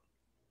work out.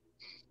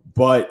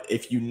 But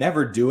if you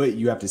never do it,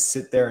 you have to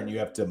sit there and you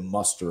have to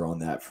muster on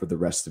that for the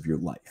rest of your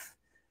life.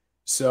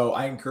 So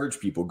I encourage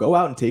people go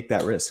out and take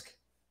that risk.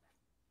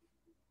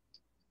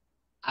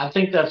 I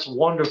think that's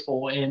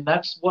wonderful. And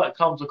that's what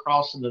comes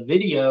across in the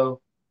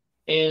video.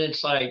 And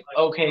it's like,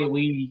 okay,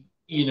 we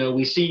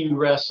see you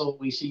wrestle,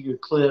 we see your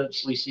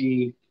clips, we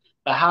see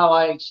the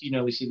highlights,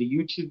 we see the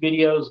YouTube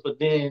videos. But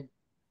then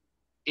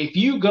if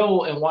you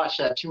go and watch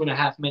that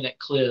 2.5 minute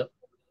clip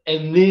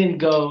and then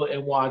go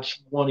and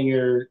watch one of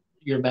your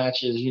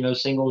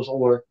matches, singles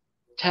or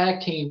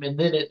tag team, and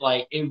then it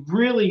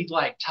really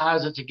like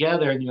ties it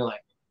together, and you're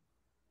like,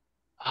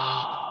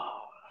 oh,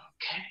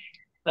 okay,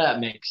 that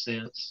makes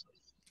sense.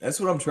 That's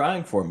what I'm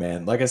trying for,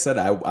 man. Like I said,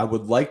 I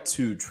would like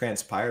to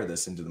transpire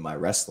this into my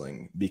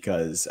wrestling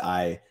because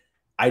I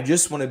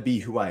just want to be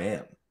who I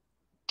am.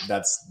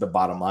 That's the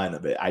bottom line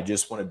of it. I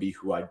just want to be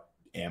who I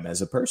am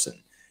as a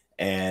person.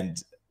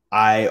 And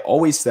I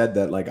always said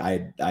that like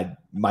I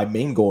my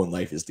main goal in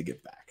life is to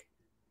give back.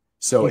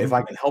 So if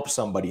I Mhm. can help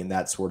somebody in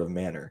that sort of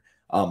manner,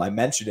 I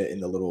mentioned it in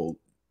the little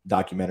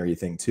documentary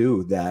thing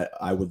too, that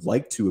I would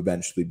like to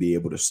eventually be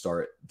able to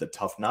start the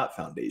Tough Knot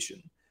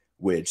Foundation,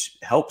 which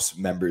helps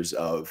members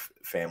of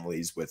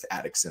families with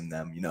addicts in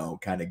them,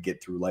 kind of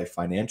get through life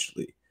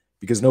financially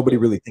because nobody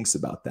Yep. really thinks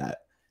about that.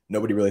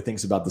 Nobody really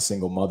thinks about the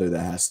single mother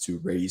that has to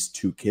raise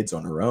two kids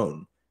on her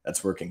own,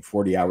 that's working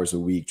 40 hours a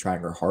week,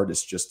 trying her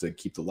hardest just to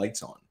keep the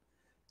lights on.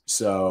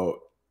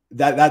 So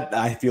that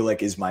I feel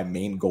like is my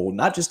main goal,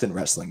 not just in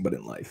wrestling, but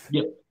in life.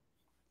 Yep.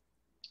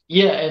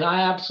 Yeah, and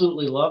I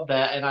absolutely love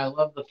that, and I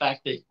love the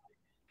fact that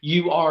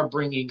you are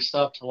bringing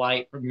stuff to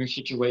light from your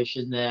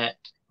situation that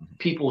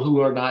people who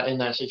are not in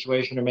that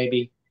situation or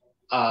maybe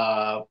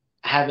uh,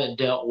 haven't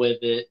dealt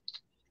with it,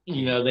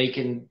 they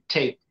can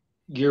take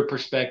your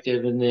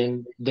perspective and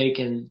then they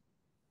can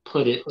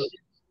put it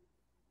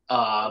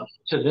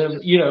to them.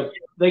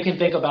 They can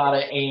think about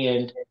it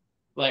and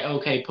like,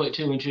 okay, put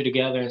two and two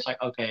together. And it's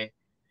like, okay,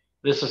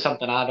 this is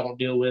something I don't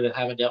deal with and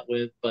haven't dealt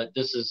with, but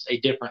this is a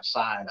different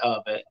side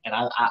of it, and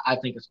I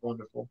think it's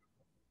wonderful.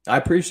 I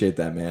appreciate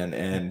that, man.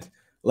 And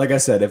like I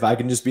said, if I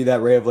can just be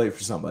that ray of light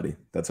for somebody,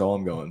 that's all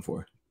I'm going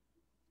for.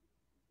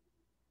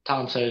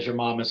 Tom says your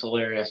mom is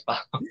hilarious.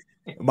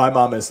 My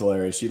mom is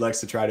hilarious. She likes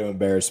to try to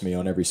embarrass me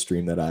on every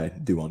stream that I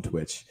do on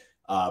Twitch.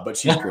 But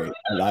she's great.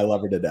 I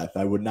love her to death.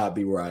 I would not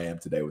be where I am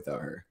today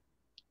without her.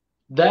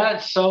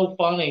 That's so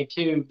funny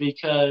too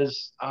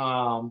because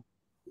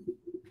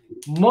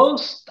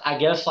most, I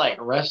guess, like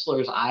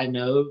wrestlers I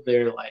know,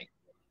 they're like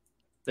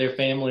their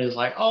family is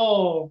like,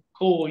 oh,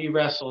 cool, you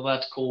wrestle,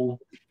 that's cool.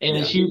 And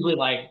Yeah. it's usually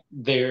like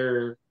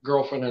their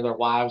girlfriend or their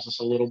wives is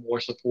a little more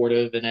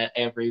supportive and at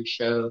every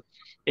show.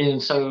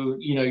 And so,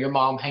 your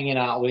mom hanging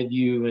out with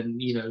you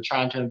and,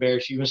 trying to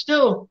embarrass you and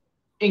still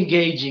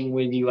engaging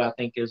with you, I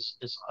think is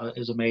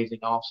amazing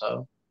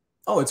also.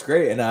 Oh, it's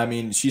great. And I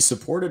mean, she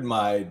supported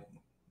my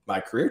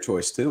career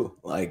choice too.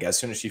 Like as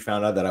soon as she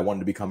found out that I wanted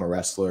to become a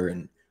wrestler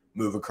and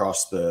move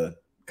across the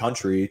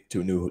country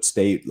to a new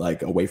state,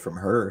 like away from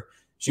her,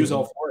 she was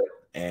all Mhm. for it.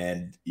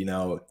 And you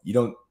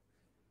don't,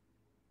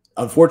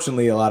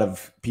 unfortunately, a lot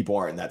of people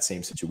aren't in that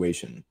same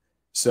situation.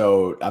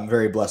 So I'm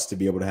very blessed to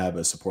be able to have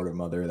a supportive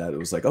mother that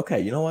was like, okay,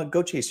 you know what?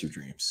 Go chase your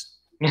dreams.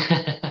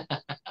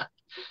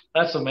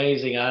 That's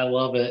amazing. I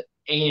love it.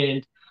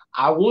 And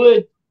I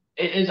would,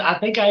 I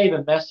think I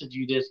even messaged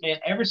you this, man.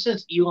 Ever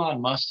since Elon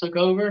Musk took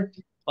over,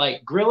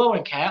 like Grillo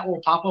and Cat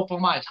will pop up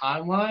on my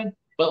timeline.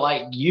 But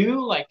like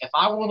you, like if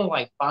I want to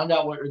like find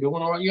out what you're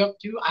doing or what you're up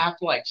to, I have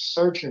to like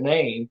search your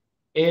name.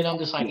 And I'm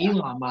just like, Yeah.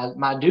 Elon,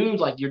 my dude,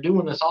 like you're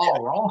doing this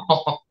all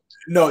wrong.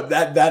 No,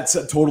 that's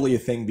totally a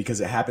thing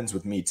because it happens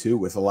with me too,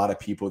 with a lot of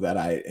people that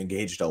I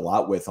engaged a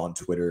lot with on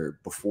Twitter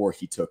before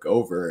he took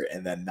over.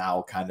 And then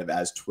now, kind of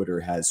as Twitter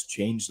has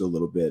changed a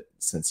little bit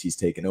since he's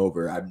taken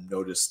over, I've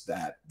noticed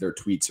that their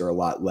tweets are a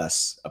lot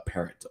less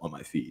apparent on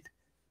my feed.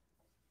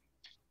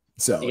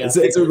 So You gotta it's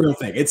fix a real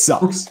thing. It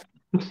sucks.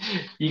 it.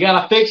 You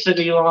gotta fix it,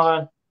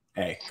 Elon.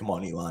 Hey, come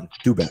on, Elon,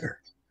 do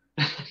better.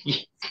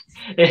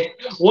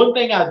 One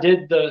thing I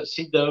did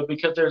see though,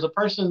 because there's a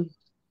person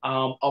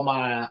on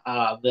my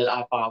that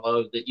I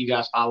follow that you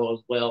guys follow as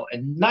well,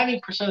 and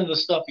 90% of the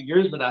stuff of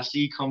yours that I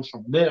see comes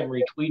from them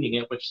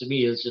retweeting it, which to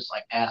me is just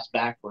like ass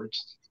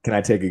backwards. Can I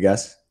take a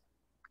guess?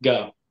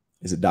 Go.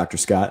 Is it Dr.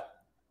 Scott?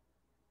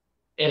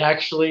 It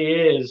actually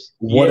is.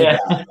 What a Yeah.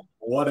 guy.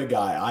 What a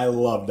guy. I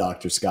love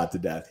Dr. Scott to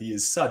death. He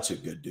is such a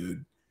good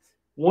dude.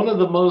 One of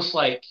the most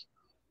like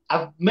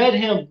I've met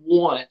him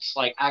once,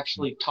 like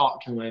actually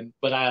talked to him,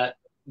 but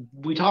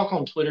we talk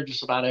on Twitter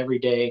just about every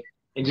day,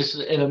 and just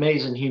an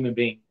amazing human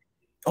being.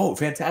 Oh,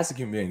 fantastic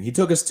human being. He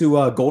took us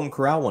to Golden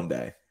Corral one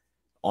day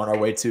on our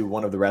way to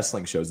one of the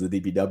wrestling shows, the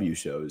DPW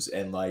shows.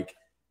 And like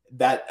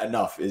that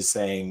enough is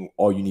saying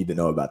all you need to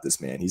know about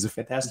this man. He's a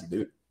fantastic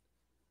dude.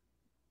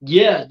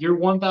 Yeah, you're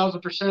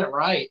 1,000%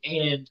 right.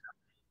 And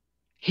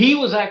he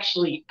was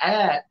actually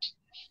at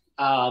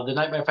the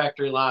Nightmare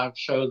Factory Live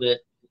show that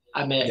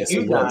I met Yes,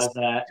 he you was. guys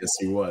at, Yes,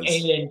 he was.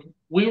 and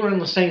we were in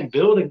the same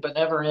building but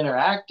never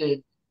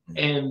interacted. Mhm.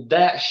 And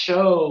that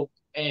show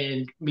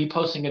and me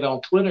posting it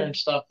on Twitter and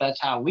stuff,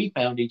 that's how we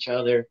found each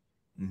other.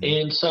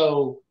 Mhm. And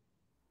so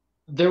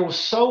there was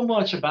so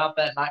much about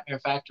that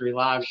Nightmare Factory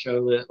Live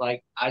show that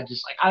like I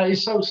just like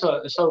it's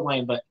so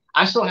lame, but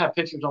I still have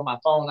pictures on my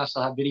phone. I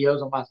still have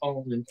videos on my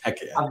phone, and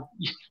Heck yeah. I've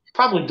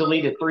probably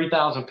deleted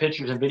 3,000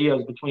 pictures and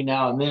videos between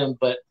now and then.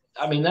 But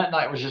I mean, that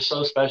night was just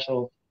so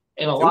special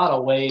in a It, lot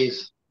of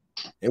ways.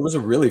 it was a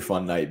really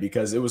fun night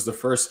because it was the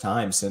first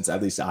time since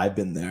at least I've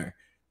been there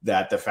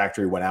that the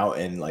factory went out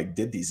and like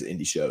did these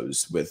indie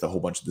shows with a whole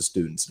bunch of the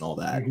students and all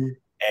that. Mm-hmm.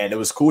 And it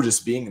was cool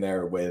just being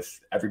there with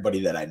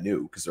everybody that I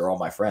knew because they're all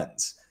my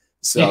friends.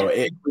 So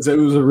it was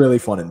a really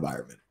fun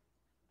environment.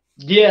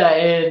 Yeah,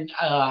 and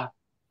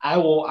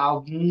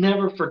I'll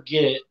never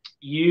forget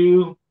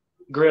you,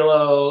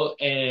 Grillo,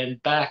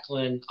 and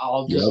Backlund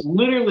all Yep. just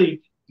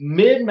literally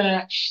mid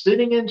match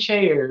sitting in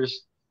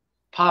chairs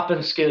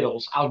popping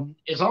Skittles.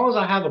 As long as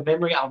I have a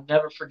memory, I'll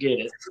never forget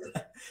it.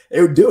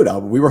 Dude,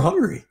 we were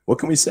hungry. What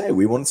can we say?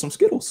 We wanted some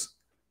Skittles.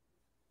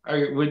 Are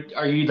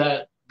you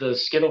the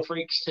Skittle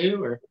freaks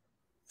too, or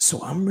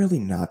So I'm really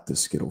not the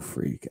Skittle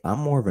freak. I'm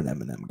more of an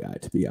M&M guy,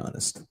 to be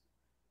honest.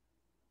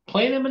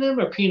 plain M&M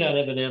or peanut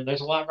M&M?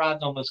 There's a lot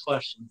riding on this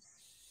question.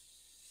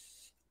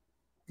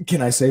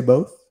 Can I say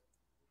both?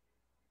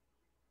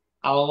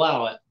 I'll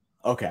allow it.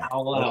 Okay.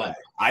 I'll allow Okay. it.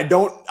 I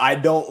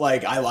don't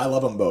like, I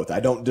love them both. I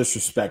don't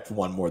disrespect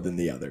one more than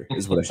the other,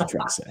 is what I should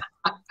try to say.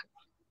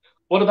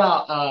 What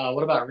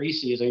about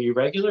Reese's? Are you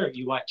regular or are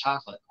you white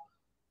chocolate?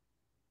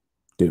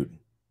 Dude,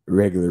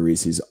 regular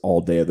Reese's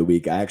all day of the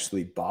week. I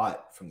actually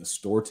bought from the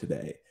store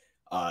today.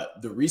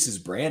 The Reese's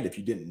brand, if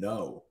you didn't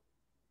know,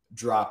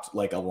 dropped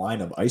like a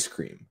line of ice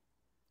cream,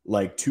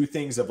 like two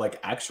things of like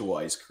actual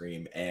ice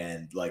cream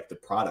and like the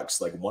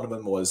products. Like one of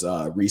them was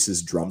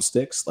Reese's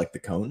drumsticks, like the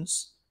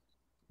cones,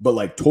 but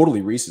like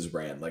totally Reese's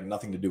brand, like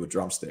nothing to do with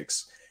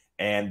drumsticks.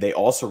 And they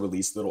also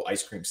released little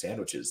ice cream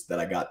sandwiches that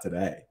I got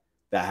today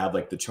that have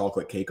like the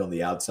chocolate cake on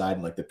the outside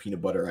and like the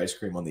peanut butter ice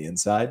cream on the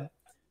inside.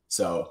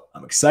 So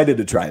I'm excited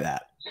to try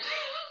that.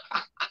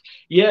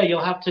 Yeah,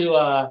 you'll have to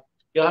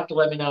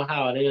let me know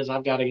how it is.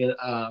 I've got to get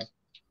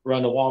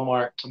run to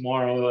Walmart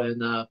tomorrow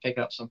and pick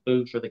up some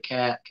food for the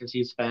cat because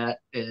he's fat,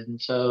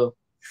 and so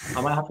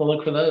I might have to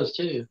look for those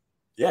too.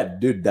 Yeah,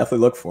 dude, definitely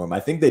look for them. I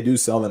think they do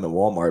sell them at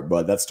Walmart,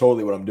 but that's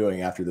totally what I'm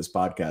doing after this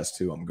podcast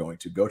too. I'm going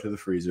to go to the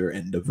freezer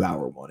and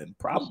devour one in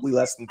probably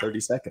less than 30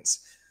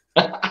 seconds.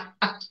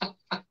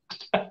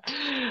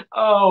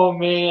 Oh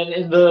man,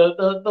 and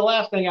the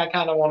last thing I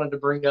kind of wanted to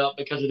bring up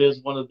because it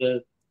is one of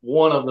the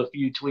one of the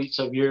few tweets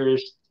of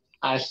yours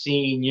I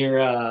seen.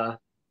 Your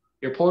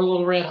poor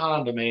little red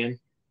Honda, man.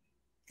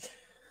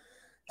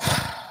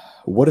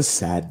 What a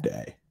sad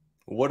day.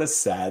 What a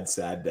sad,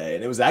 sad day.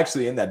 And it was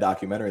actually in that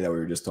documentary that we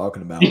were just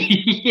talking about.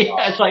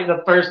 Yeah, it's like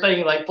the first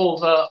thing like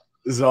pulls up.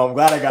 So I'm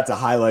glad I got to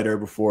highlight her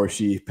before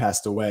she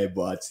passed away.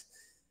 But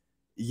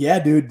yeah,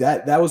 dude,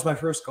 that was my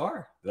first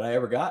car that I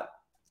ever got.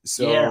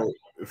 So Yeah.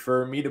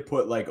 for me to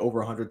put like over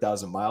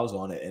 100,000 miles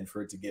on it and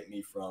for it to get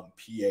me from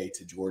PA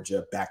to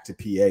Georgia, back to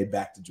PA,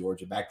 back to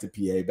Georgia, back to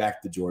PA,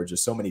 back to Georgia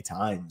so many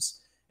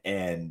times.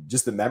 And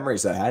just the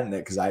memories I had in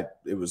it, because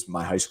it was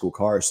my high school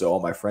car. So all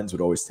my friends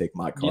would always take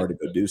my car Yep.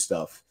 to go do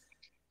stuff.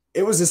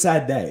 It was a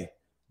sad day.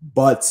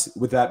 But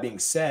with that being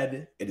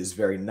said, it is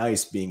very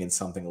nice being in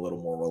something a little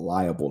more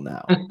reliable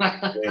now,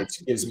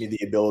 which gives me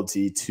the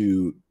ability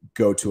to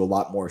go to a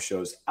lot more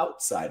shows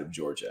outside of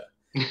Georgia.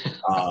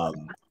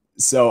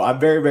 So I'm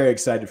very, very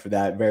excited for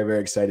that. Very, very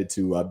excited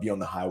to be on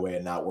the highway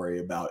and not worry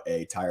about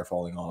a tire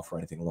falling off or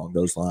anything along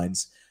those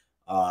lines.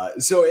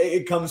 So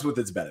it comes with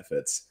its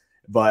benefits.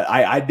 But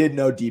I did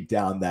know deep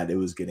down that it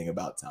was getting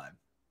about time.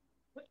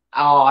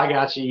 Oh, I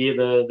got you.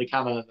 The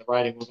kind of the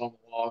writing was on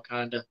the wall,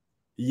 kind of.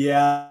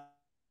 Yeah,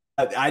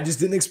 I just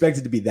didn't expect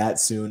it to be that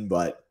soon,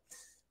 but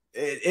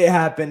it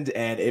happened,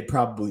 and it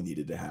probably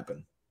needed to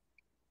happen.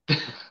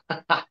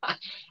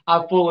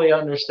 I fully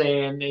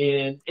understand,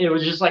 and it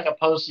was just like a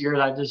post of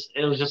yours.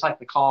 It was just like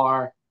the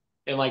car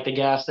in like the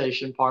gas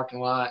station parking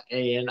lot,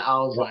 and I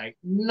was like,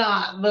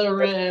 not the That's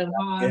red exactly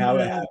how it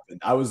Honda.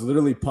 happened. I was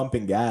literally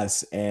pumping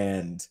gas,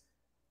 and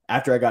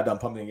after I got done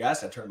pumping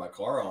gas, I turned my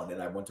car on,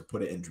 and I went to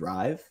put it in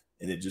drive,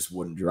 and it just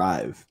wouldn't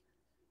drive.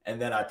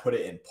 And then I put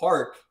it in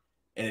park,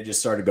 and it just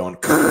started going.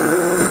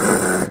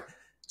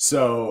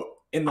 So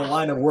in the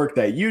line of work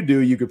that you do,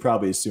 you could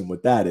probably assume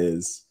what that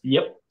is.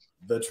 Yep.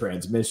 The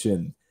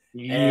transmission.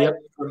 And Yep.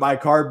 for my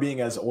car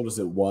being as old as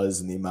it was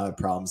and the amount of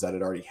problems that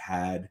it already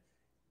had,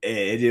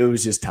 it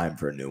was just time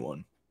for a new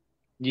one.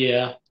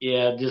 Yeah.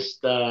 Yeah.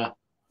 Just don't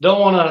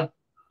want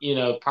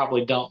to,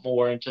 probably dump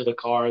more into the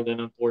car than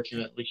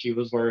unfortunately she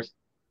was worth.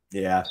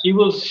 Yeah, She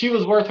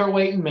was worth her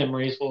weight in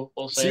memories. We'll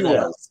say she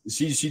that. was.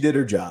 She did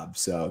her job,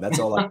 so that's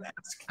all I can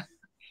ask.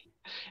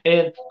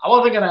 And I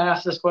wasn't going to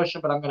ask this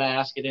question, but I'm going to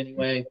ask it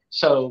anyway.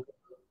 So,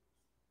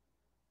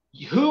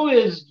 who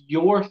is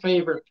your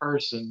favorite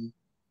person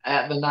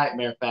at the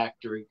Nightmare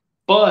Factory?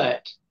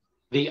 But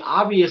the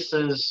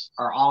obviouses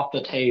are off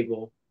the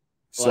table.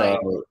 So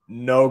Like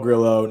no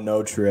Grillo,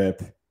 no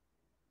Trip.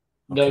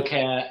 no Okay.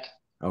 cat.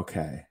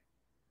 Okay.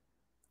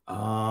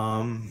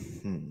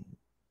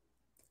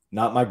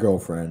 Not my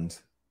girlfriend.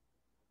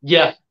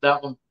 Yeah,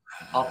 that one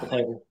off the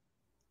table.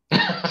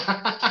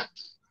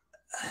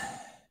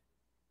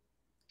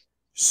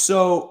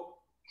 So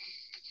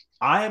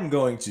I am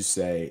going to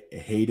say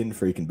Hayden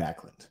freaking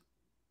Backlund.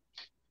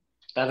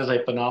 That is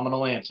a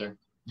phenomenal answer.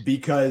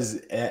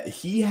 Because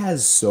he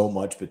has so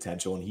much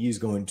potential and he's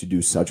going to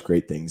do such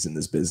great things in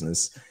this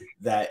business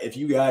that if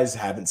you guys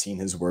haven't seen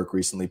his work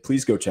recently,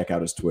 please go check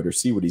out his Twitter,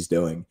 see what he's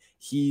doing.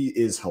 He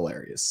is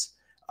hilarious.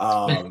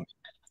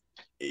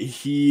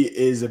 He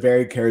is a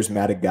very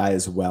charismatic guy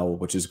as well,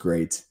 which is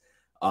great.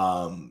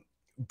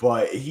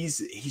 But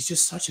he's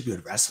just such a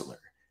good wrestler.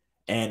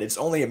 And it's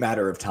only a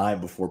matter of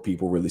time before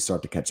people really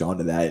start to catch on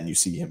to that and you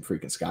see him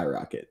freaking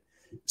skyrocket.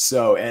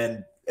 So,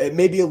 and it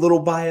may be a little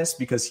biased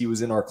because he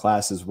was in our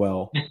class as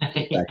well,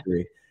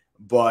 factory.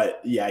 But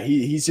yeah,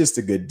 he's just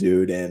a good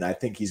dude, and I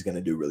think he's going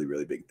to do really,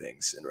 really big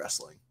things in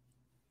wrestling.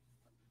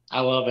 I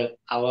love it.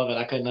 I love it.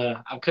 I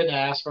couldn't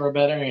ask for a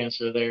better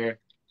answer there.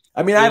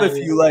 I mean, I have a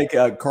few like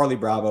Carly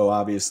Bravo,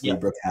 obviously, Yep.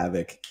 Brooke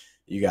Havoc.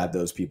 You got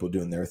those people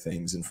doing their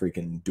things and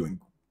freaking doing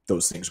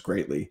those things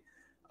greatly.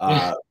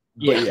 Yeah.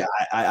 But yeah,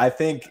 I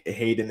think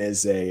Hayden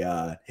is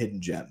a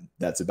hidden gem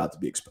that's about to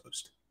be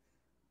exposed.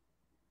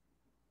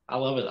 I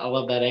love it. I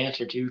love that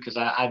answer too because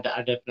I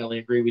definitely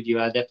agree with you.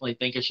 I definitely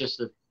think he's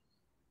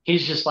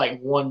just like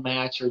one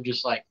match or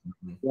just like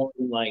one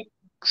like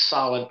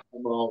solid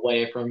promo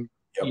away from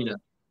Yep.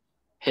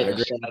 hitting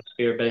the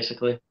stratosphere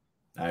basically.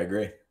 I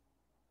agree.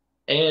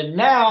 And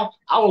now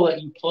I will let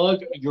you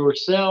plug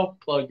yourself,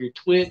 plug your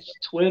Twitch,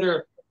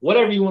 Twitter,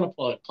 whatever you want to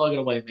plug. Plug it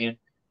away, man.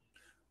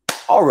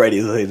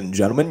 Alrighty, ladies and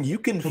gentlemen, you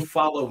can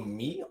follow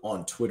me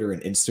on Twitter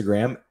and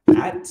Instagram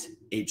at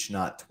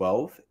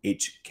HKnott12,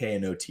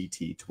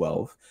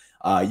 HKNOTT12.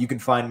 You can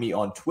find me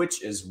on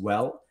Twitch as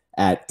well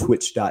at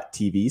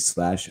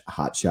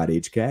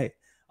twitch.tv/HotShotHK.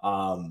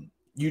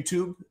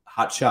 YouTube,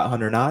 Hotshot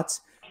Hunter Knott.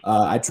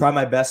 I try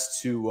my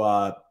best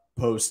to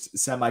post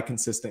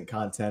semi-consistent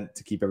content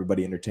to keep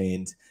everybody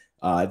entertained.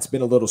 It's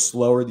been a little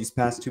slower these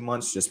past 2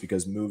 months just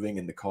because moving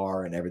in the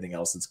car and everything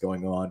else that's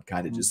going on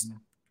kind of just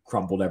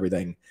crumbled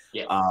everything.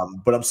 Yeah.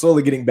 But I'm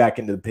slowly getting back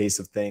into the pace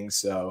of things.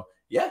 So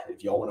yeah,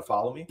 if y'all want to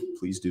follow me,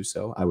 please do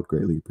so. I would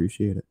greatly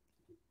appreciate it.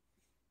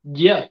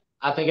 Yeah,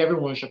 I think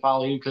everyone should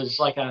follow you because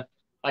like I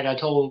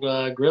told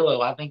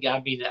Grillo, I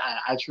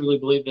truly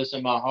believe this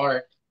in my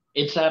heart.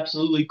 It's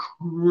absolutely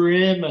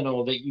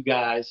criminal that you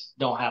guys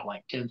don't have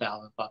like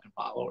 10,000 fucking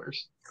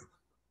followers.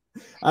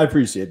 I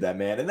appreciate that,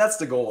 man. And that's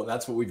the goal. And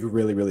that's what we've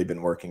really, really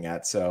been working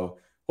at. So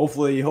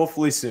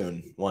hopefully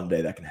soon, one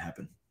day that can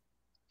happen.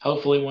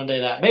 Hopefully one day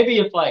that maybe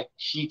if like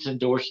Sheets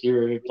endorsed you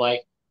or if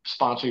like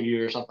sponsored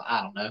you or something.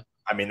 I don't know.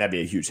 I mean, that'd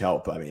be a huge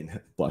help. I mean,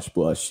 blush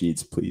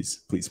sheets,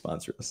 please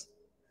sponsor us.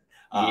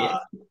 Yeah.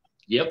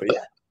 Yep. But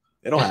yeah,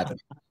 it'll happen.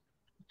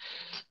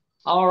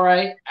 All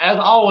right. As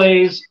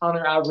always,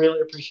 Hunter, I really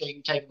appreciate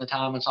you taking the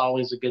time. It's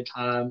always a good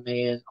time,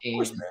 man. Of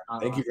course, And man.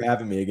 Thank you for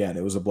having me again.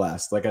 It was a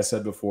blast. Like I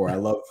said before, I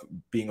love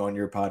being on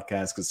your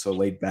podcast because it's so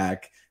laid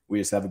back. We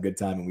just have a good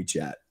time and we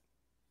chat.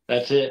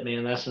 that's it,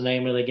 man. That's the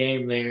name of the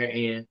game there.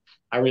 And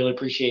I really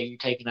appreciate you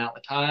taking out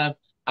the time.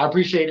 I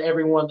appreciate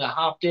everyone that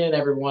hopped in,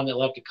 everyone that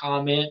left a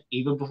comment,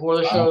 even before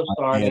the show And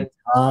started.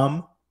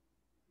 Tom,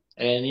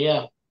 And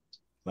yeah,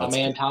 my let's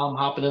man get Tom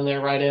hopping in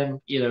there right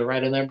in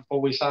there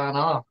before we sign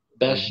off.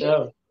 Best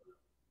show.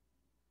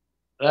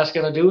 That's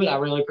going to do it. I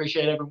really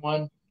appreciate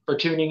everyone for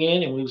tuning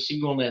in, and we'll see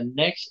you on the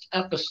next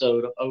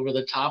episode of Over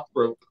the Top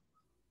Rope.